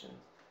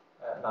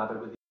 neither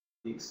with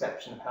the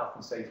exception of health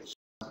and safety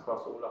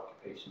across all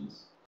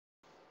occupations.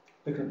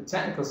 Looking at the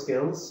technical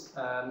skills,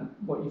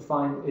 what you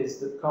find is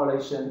that the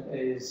correlation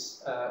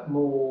is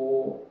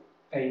more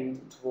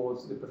aimed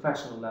towards the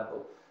professional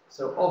level.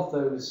 So of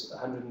those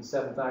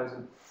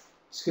 107,000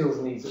 skills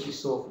needs that we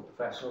saw for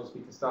professionals,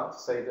 we can start to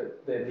say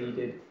that they're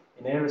needed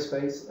in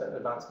aerospace,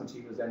 advanced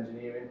materials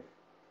engineering,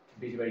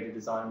 computer-aided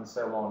design and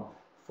so on,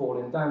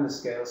 falling down the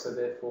scale. So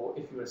therefore,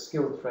 if you're a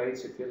skilled trade,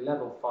 so if you're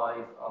level 5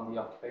 on the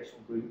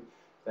occupation group,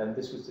 then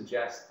this would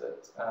suggest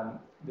that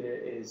there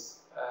is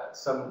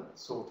some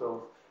sort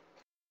of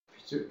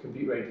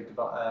computer-aided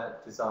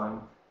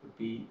design would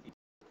be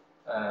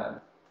the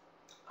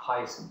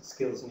highest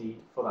skills need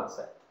for that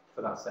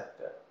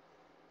sector.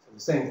 The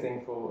same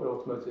thing for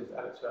automotive,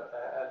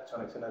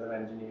 electronics and other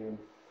engineering.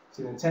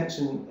 So the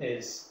intention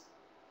is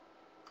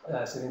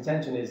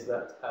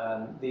that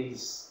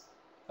this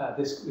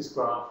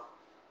graph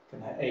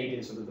can aid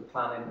in sort of the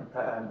planning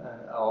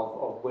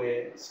of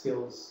where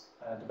skills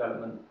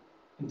development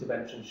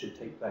intervention should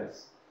take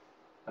place.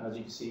 And as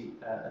you can see,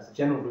 as a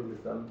general rule of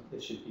thumb,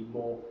 there should be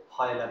more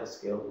higher level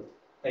skills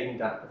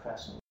aimed at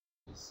professionals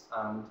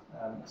and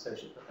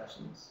associate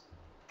professionals.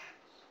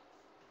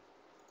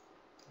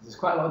 There's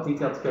quite a lot of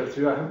detail to go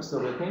through. I hope you're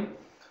still with me.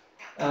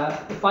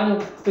 The final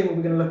thing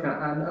we're going to look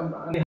at, and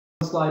I have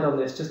a slide on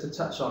this just to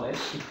touch on it,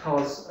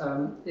 because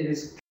it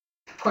is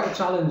quite a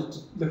challenge to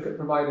look at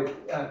provider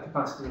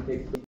capacity and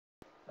capability.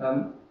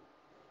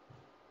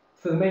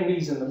 For the main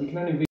reason that we can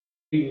only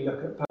really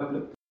look at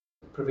public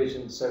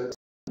provisions, so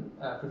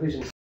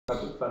provisions of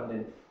public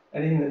funding.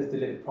 Anything that is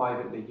delivered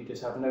privately, you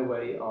just have no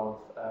way of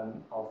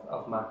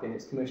mapping.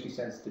 It's commercially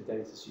sensitive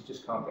data, so you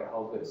just can't get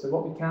hold of it. So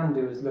what we can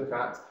do is look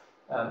at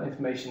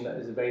information that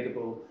is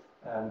available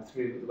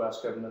through the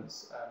Welsh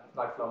Government's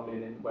Lifelong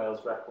Learning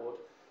Wales record,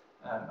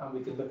 and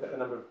we can look at the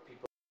number of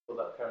people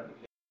that currently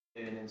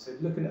learning. So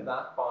looking at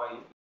that by,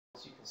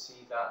 as you can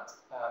see that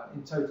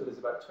in total there's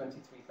about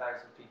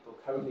 23,000 people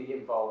currently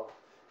involved,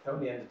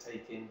 currently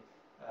undertaking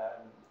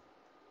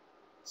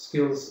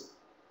skills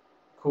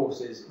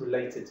courses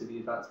related to the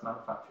advanced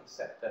manufacturing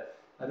sector.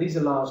 Now these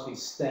are largely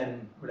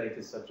STEM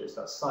related subjects,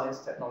 that's science,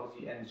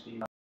 technology, energy,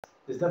 maths.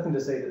 There's nothing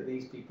to say that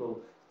these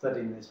people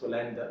studying this will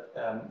end up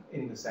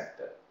in the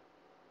sector.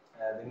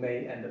 They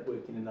may end up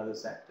working in other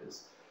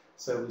sectors.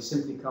 So we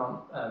simply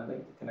can't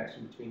make the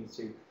connection between the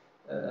two.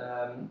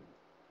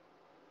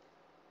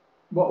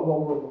 The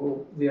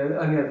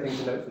only other thing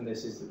to note from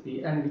this is that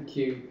the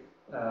NVQ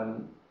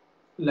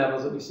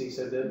levels that we see,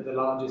 so the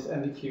largest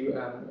NVQ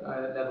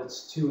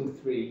levels 2 and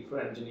 3 for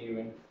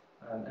engineering,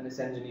 and it's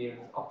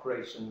engineering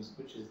operations,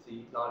 which is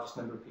the largest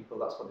number of people.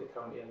 That's what they're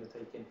currently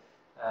undertaking,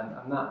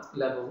 and that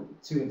level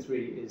 2 and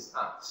 3 is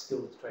at the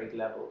skilled trade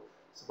level.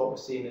 So what we're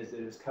seeing is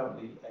there is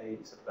currently a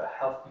sort of a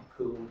healthy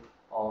pool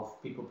of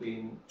people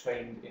being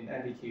trained in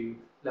NVQ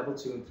level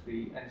 2 and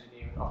 3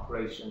 engineering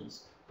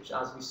operations, which,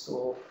 as we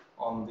saw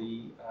on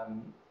the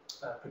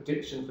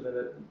prediction for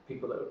the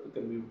people that are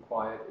going to be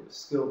required, it was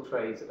skilled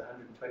trades at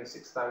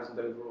 126,000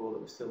 overall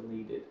that were still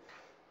needed.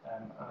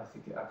 And I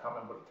can't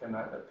remember what it came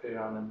out at per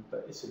annum,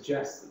 but it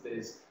suggests that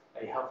there's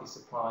a healthy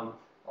supply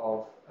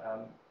of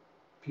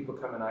people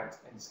coming out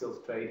in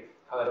skills trade.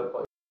 However,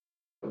 what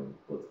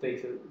the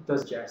data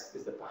does suggest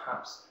is that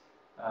perhaps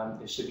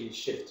there should be a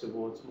shift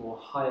towards more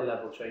higher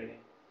level training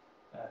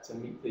to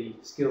meet the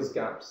skills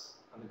gaps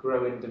and the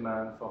growing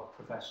demand for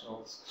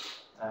professionals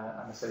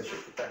and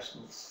associate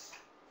professionals.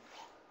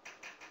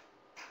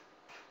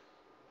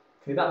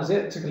 Okay, that was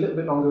it. It took a little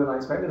bit longer than I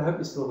expected. I hope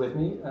you're still with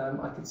me.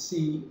 I can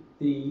see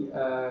the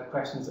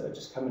questions that are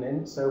just coming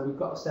in. So we've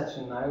got a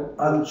session now.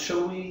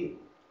 Shall we,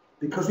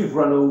 because we've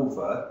run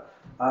over,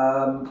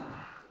 I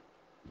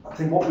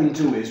think what we'll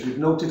do is, we've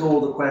noted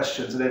all the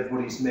questions that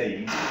everybody's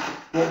made.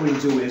 What we'll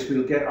do is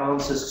we'll get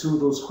answers to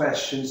those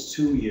questions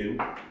to you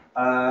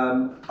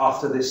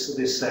after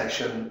this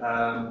session,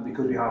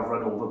 because we have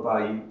run over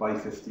by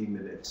 15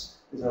 minutes.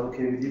 Is that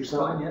okay with you, Sam?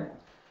 Fine, yeah.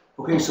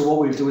 Okay, so what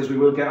we'll do is we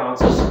will get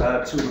answers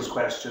to those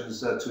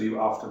questions to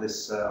you after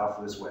this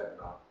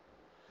webinar.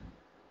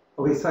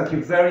 Okay, thank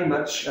you very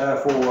much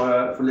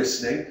for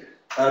listening.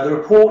 The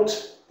report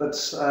that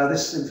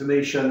this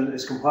information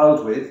is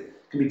compiled with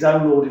can be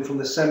downloaded from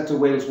the Semta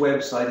Wales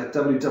website at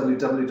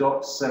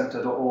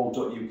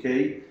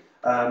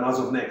www.semta.org.uk as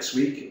of next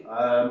week.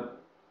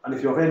 And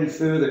if you have any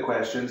further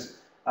questions,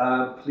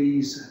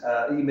 please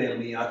email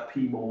me at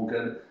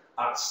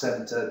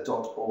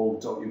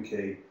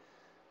pmorgan@semta.org.uk.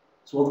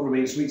 So all that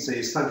remains for me to say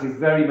is thank you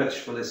very much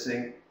for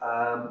listening,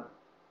 and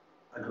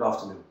good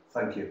afternoon.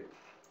 Thank you.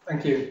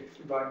 Thank you.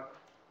 Goodbye.